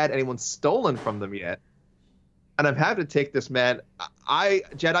hasn't had anyone stolen from them yet. And I'm happy to take this man.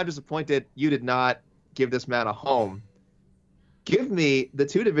 Jed, I'm disappointed you did not give this man a home. Give me the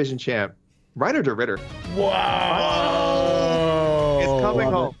 2-division champ, Reiner de Ritter. Wow. It's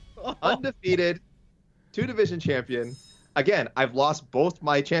coming home. Undefeated, 2-division champion. Again, I've lost both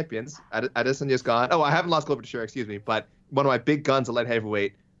my champions. Adesanya's gone. Oh, I haven't lost Glover Teixeira, excuse me. But one of my big guns at light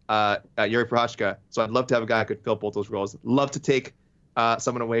heavyweight, Yuri Prochazka. So I'd love to have a guy who could fill both those roles. Love to take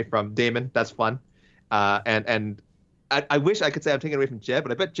someone away from Damon. That's fun. And I wish I could say I'm taking it away from Jed,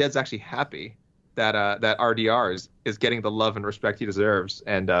 but I bet Jed's actually happy that RDR is getting the love and respect he deserves,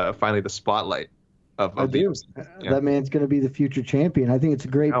 and finally the spotlight of the That man's going to be the future champion. I think it's a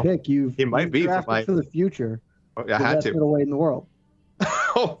great pick. He might be for the future. Oh, I had to. Middleweight in the world.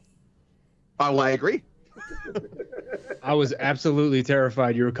 Well, I agree. I was absolutely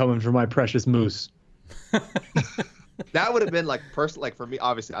terrified you were coming for my precious Moose. That would have been like for me,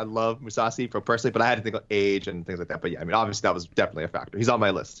 obviously I love Mousasi personally, but I had to think of age and things like that. But yeah, I mean, obviously that was definitely a factor. He's on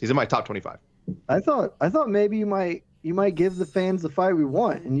my list. He's in my top 25. I thought maybe you might give the fans the fight we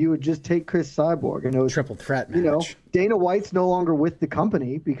want, and you would just take Chris Cyborg. And it was triple threat match. You know, Dana White's no longer with the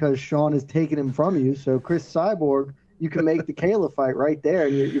company because Sean has taken him from you. So Chris Cyborg, you can make the Kayla fight right there,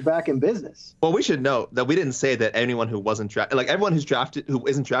 and you're back in business. Well, we should note that we didn't say that anyone who wasn't drafted, like everyone who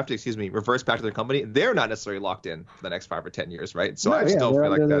isn't drafted, reverts back to their company. They're not necessarily locked in for the next 5 or 10 years, right? So I still feel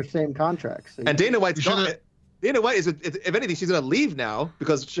like that. Their same contracts. So and Dana White's gone. Dana White is, if anything, she's going to leave now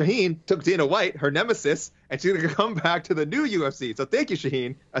because Shaheen took Dana White, her nemesis, and she's going to come back to the new UFC. So thank you,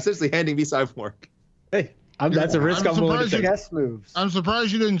 Shaheen, essentially handing me Cyborg. Hey, that's a risk I'm willing to take. Yes moves. I'm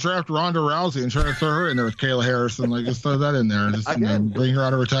surprised you didn't draft Ronda Rousey and try to throw her in there with Kayla Harrison. Like, just throw that in there and just bring her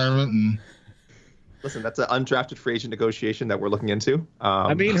out of retirement. And listen, that's an undrafted free agent negotiation that we're looking into.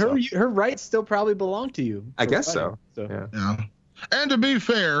 I mean, her rights still probably belong to you. I guess so. Yeah. And to be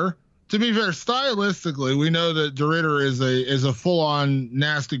fair, stylistically, we know that DeRitter is a full-on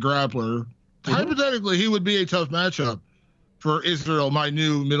nasty grappler. Mm-hmm. Hypothetically, he would be a tough matchup for Israel, my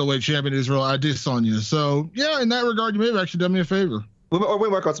new middleweight champion, Israel Adesanya. So, yeah, in that regard, you may have actually done me a favor. Or we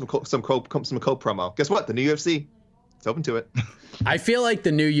work on some co-promo. Guess what? The new UFC, it's open to it. I feel like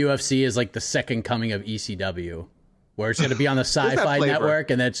the new UFC is like the second coming of ECW, where it's going to be on the Sci-Fi Network,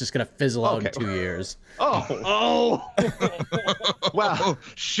 and then it's just going to fizzle out in 2 years. Oh! Wow.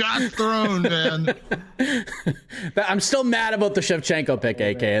 Shot thrown, man. I'm still mad about the Shevchenko pick,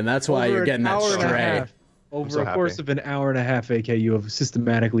 AK, and that's why you're getting that stray. Over a course of an hour and a half, AK, you have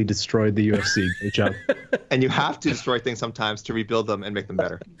systematically destroyed the UFC. Great job. And you have to destroy things sometimes to rebuild them and make them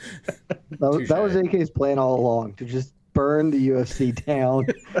better. That was AK's plan all along, to just burn the UFC down.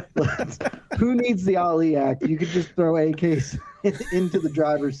 Who needs the Ali Act? You could just throw AKs into the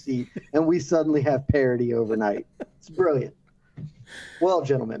driver's seat, and we suddenly have parity overnight. It's brilliant. Well,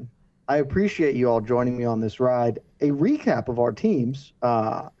 gentlemen, I appreciate you all joining me on this ride. A recap of our teams,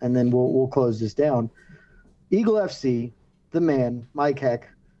 and then we'll close this down. Eagle FC, the man, Mike Heck,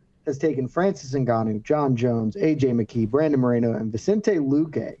 has taken Francis Ngannou, John Jones, AJ McKee, Brandon Moreno, and Vicente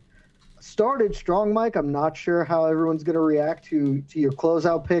Luque. Started strong, Mike. I'm not sure how everyone's going to react to your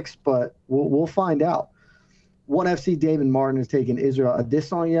closeout picks, but we'll find out. ONE FC, David Martin has taken Israel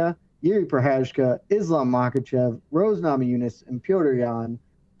Adesanya, Yuri Prochazka, Islam Makhachev, Rose Namajunas, and Petr Yan.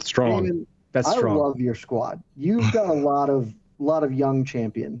 Strong. David, that's strong. I love your squad. You've got a lot of young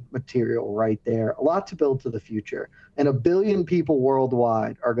champion material right there, a lot to build to the future. And 1 billion people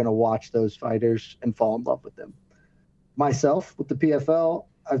worldwide are going to watch those fighters and fall in love with them. Myself, with the PFL,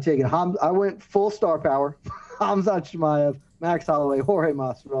 I've taken I went full star power. Khamzat Chimaev, Max Holloway, Jorge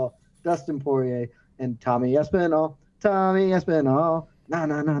Masvidal, Dustin Poirier, and Tommy Espinal.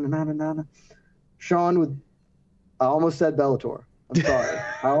 Na. Sean I almost said Bellator. I'm sorry.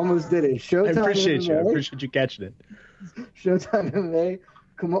 I almost did it. Showtime I appreciate MMA. you. I appreciate you catching it. Showtime MMA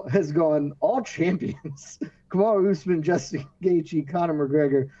has gone all champions. Kamaru Usman, Justin Gaethje, Conor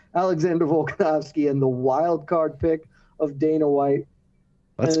McGregor, Alexander Volkanovski, and the wild card pick of Dana White.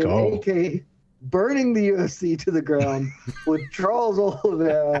 Let's go. AK burning the UFC to the ground with Charles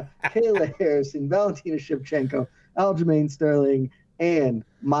Oliveira, Kayla Harrison, Valentina Shevchenko, Aljamain Sterling, and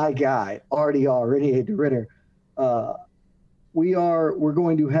my guy, RDR, Rene DeRitter. We're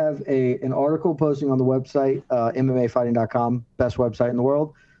going to have an article posting on the website, MMAfighting.com, best website in the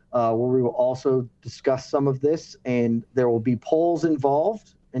world, where we will also discuss some of this, and there will be polls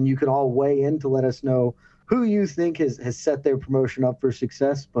involved, and you can all weigh in to let us know who you think has set their promotion up for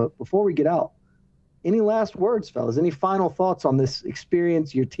success. But before we get out, any last words, fellas? Any final thoughts on this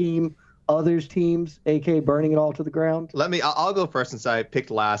experience, your team, others' teams, AK burning it all to the ground? I'll go first since I picked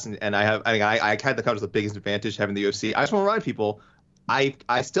last, and I had the cover as the biggest advantage having the UFC. I just want to remind people, I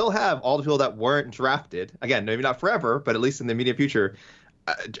still have all the people that weren't drafted. Again, maybe not forever, but at least in the immediate future.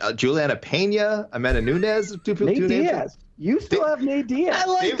 Juliana Pena, Amanda Nunes, Nate Diaz. You still have Nate Diaz. I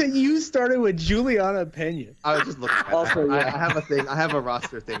like that you started with Juliana Pena. I was just looking at also, I have a thing. I have a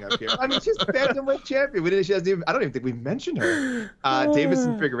roster thing up here. I mean, she's bantamweight champion. I don't even think we mentioned her.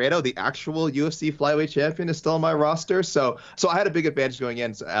 Davison Figueiredo, the actual UFC flyweight champion, is still on my roster. So I had a big advantage going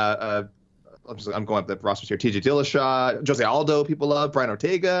in. I'm going up the rosters here. TJ Dillashaw, Jose Aldo, people love. Brian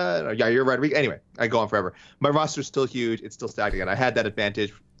Ortega, Yair Rodriguez. Anyway, I go on forever. My roster's still huge. It's still stacked again. I had that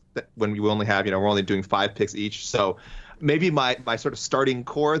advantage when we only have, we're only doing 5 picks each. So maybe my sort of starting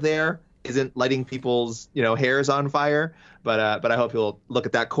core there isn't lighting people's, hairs on fire. But I hope you'll look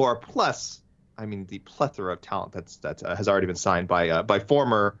at that core. Plus, the plethora of talent that has already been signed by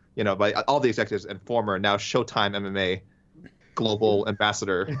former, by all the executives and former now Showtime MMA global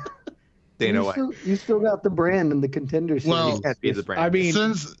ambassador. You still got the brand and the contenders. Well, he can't be the brand. he's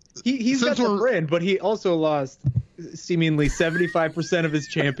got the brand, but he also lost seemingly 75% of his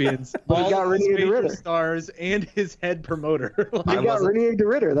champions. But he got Renier DeRitter. Stars and his head promoter. He got Renier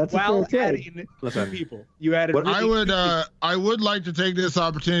DeRitter. That's while adding two people. You added. I would like to take this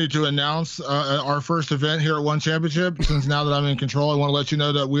opportunity to announce our first event here at One Championship. Since now that I'm in control, I want to let you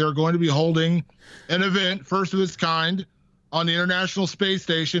know that we are going to be holding an event, first of its kind, on the International Space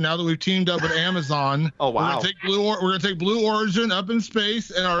Station. Now that we've teamed up with Amazon. Oh wow! We're going to take Blue Origin up in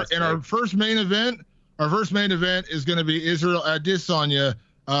space, and our first main event. Our first main event is going to be Israel Adesanya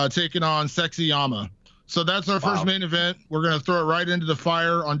taking on Sexy Yama. So that's our first main event. We're going to throw it right into the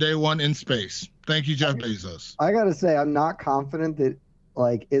fire on day one in space. Thank you, Jeff Bezos. I got to say, I'm not confident that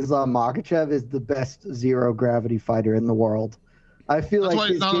Islam Makhachev is the best zero gravity fighter in the world. I feel that's why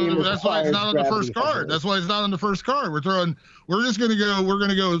it's not on the first card. That's why it's not on the first card. We're going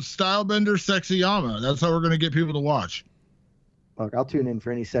to go style bender Sexy Yama. That's how we're going to get people to watch. Look, I'll tune in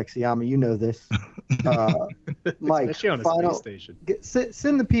for any Sexy Yama. You know this. Mike, send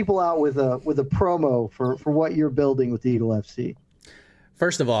the people out with a promo for what you're building with Eagle FC.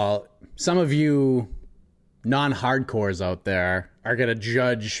 First of all, some of you non-hardcores out there are going to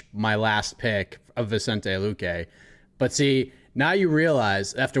judge my last pick of Vicente Luque. But see, now you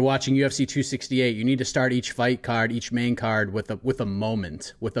realize after watching UFC 268, you need to start each fight card, each main card with a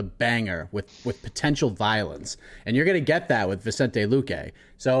moment, with a banger, with potential violence. And you're going to get that with Vicente Luque.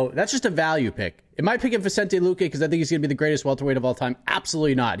 So that's just a value pick. Am I picking Vicente Luque because I think he's going to be the greatest welterweight of all time?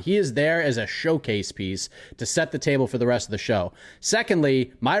 Absolutely not. He is there as a showcase piece to set the table for the rest of the show.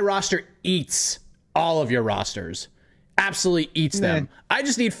 Secondly, my roster eats all of your rosters. Absolutely eats them. I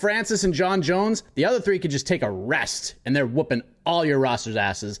just need Francis and John Jones. The other three could just take a rest, and they're whooping all your roster's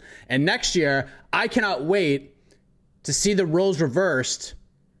asses. And next year, I cannot wait to see the roles reversed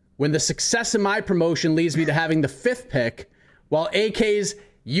when the success of my promotion leads me to having the 5th pick, while AK's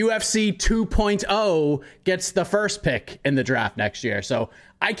UFC 2.0 gets the 1st pick in the draft next year. So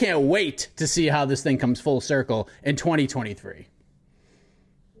I can't wait to see how this thing comes full circle in 2023.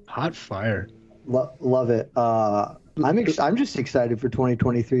 Hot fire. Love it. I'm just excited for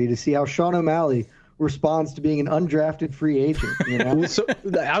 2023 to see how Sean O'Malley responds to being an undrafted free agent. You know? So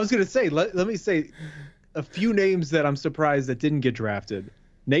I was going to say, let me say a few names that I'm surprised that didn't get drafted.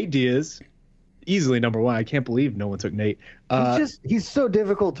 Nate Diaz, easily number one. I can't believe no one took Nate. He's so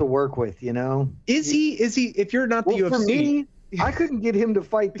difficult to work with, you know? Is he? If you're not the UFC. For me, I couldn't get him to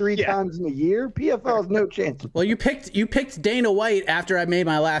fight 3 times in a year. PFL has no chance. Well, you picked Dana White after I made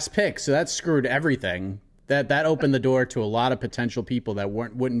my last pick, so that screwed everything. That opened the door to a lot of potential people that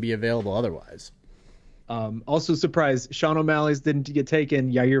wouldn't be available otherwise. Also surprised Sean O'Malley's didn't get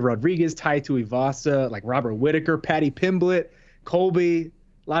taken. Yair Rodriguez, Tai Tuivasa, like Robert Whitaker, Patty Pimblett, Colby.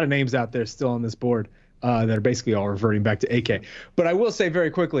 A lot of names out there still on this board that are basically all reverting back to AK. But I will say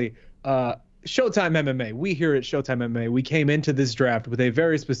very quickly, Showtime MMA. We here at Showtime MMA, we came into this draft with a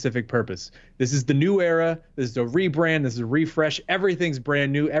very specific purpose. This is the new era. This is a rebrand. This is a refresh. Everything's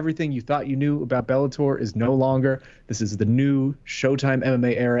brand new. Everything you thought you knew about Bellator is no longer. This is the new Showtime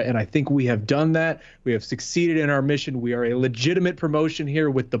MMA era, and I think we have done that. We have succeeded in our mission. We are a legitimate promotion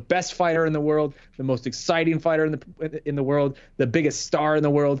here with the best fighter in the world, the most exciting fighter in the world, the biggest star in the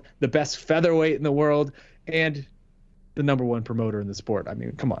world, the best featherweight in the world, and the number one promoter in the sport. I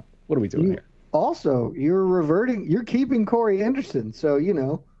mean, come on. What are we doing here? Also, you're keeping Corey Anderson, so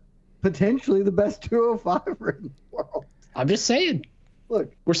potentially the best 205er in the world. I'm just saying.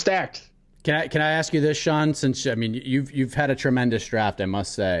 Look, we're stacked. Can I ask you this, Sean? Since you've had a tremendous draft, I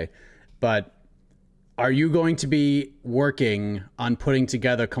must say, but are you going to be working on putting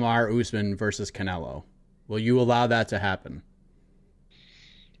together Kamaru Usman versus Canelo? Will you allow that to happen?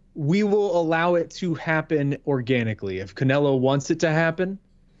 We will allow it to happen organically. If Canelo wants it to happen,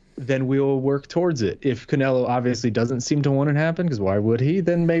 then we will work towards it. If Canelo obviously doesn't seem to want it to happen, because why would he?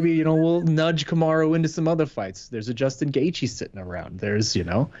 Then maybe, we'll nudge Kamaru into some other fights. There's a Justin Gaethje sitting around. There's,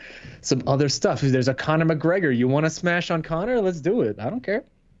 some other stuff. If there's a Conor McGregor, you want to smash on Conor? Let's do it. I don't care.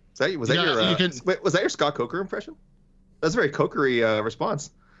 Was that your Scott Coker impression? That's a very Cokery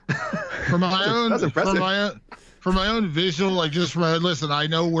response. For my own, that's impressive. For my own visual, listen, I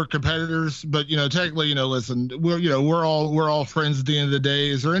know we're competitors, but technically, listen, we're all friends at the end of the day.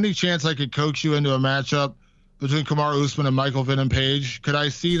 Is there any chance I could coax you into a matchup between Kamaru Usman and Michael Venom Page? Could I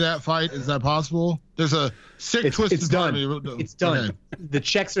see that fight? Is that possible? There's a sick twist. It's done. It's done. Okay. The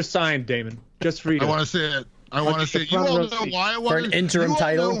checks are signed, Damon. Just for you. I want to see it. I want to see it. You all know why I want for an interim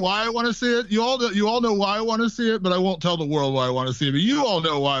title. Why I want to see it. You all know why I want to see it, but I won't tell the world why I want to see it. But you all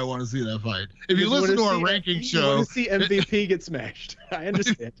know why I want to see that fight. If you listen to our ranking show, you want to see MVP get smashed. I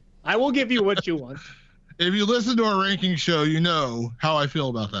understand. I will give you what you want. If you listen to our ranking show, you know how I feel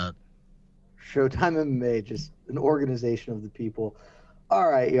about that. Showtime MMA, just an organization of the people. All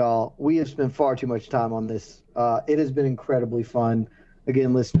right, y'all. We have spent far too much time on this. It has been incredibly fun.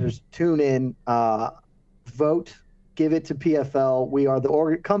 Again, listeners, tune in, vote, give it to PFL. We are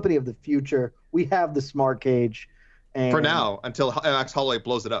the company of the future. We have the smart cage. And for now, until Max Holloway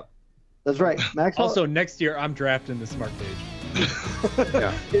blows it up. That's right. Max. Also, next year I'm drafting the smart cage.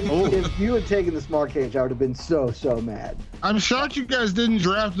 Yeah. If you had taken the smart cage, I would have been so mad. I'm shocked you guys didn't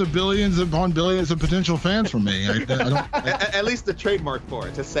draft the billions upon billions of potential fans from me. At least the trademark for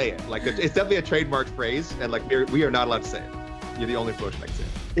it, to say it. Like, it's definitely a trademark phrase, and like we are not allowed to say it. You're the only person that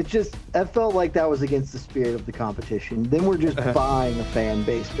can say it. I felt like that was against the spirit of the competition. Then we're just buying a fan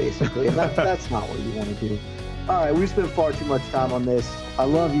base, basically, and that's not what you want to do. All right, we spent far too much time on this. I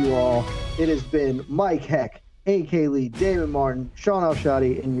love you all. It has been Mike Heck, A.K. Lee, David Martin, Sean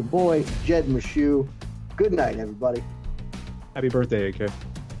Al-Shadi, and your boy, Jed Meshew. Good night, everybody. Happy birthday, A.K.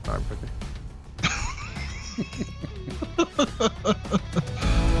 Happy birthday.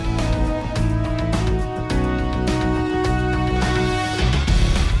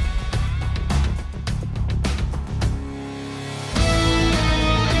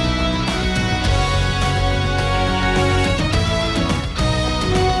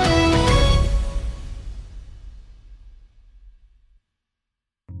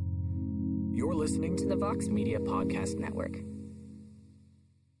 Listening to the Vox Media Podcast Network.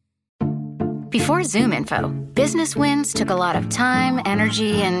 Before Zoom Info, business wins took a lot of time,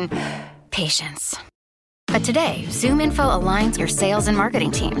 energy, and patience. But today, Zoom Info aligns your sales and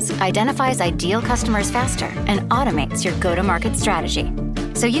marketing teams, identifies ideal customers faster, and automates your go-to-market strategy.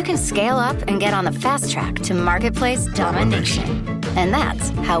 So you can scale up and get on the fast track to marketplace domination. And that's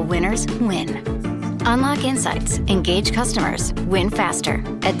how winners win. Unlock insights, engage customers, win faster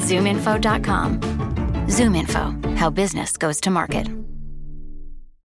at zoominfo.com. ZoomInfo, how business goes to market.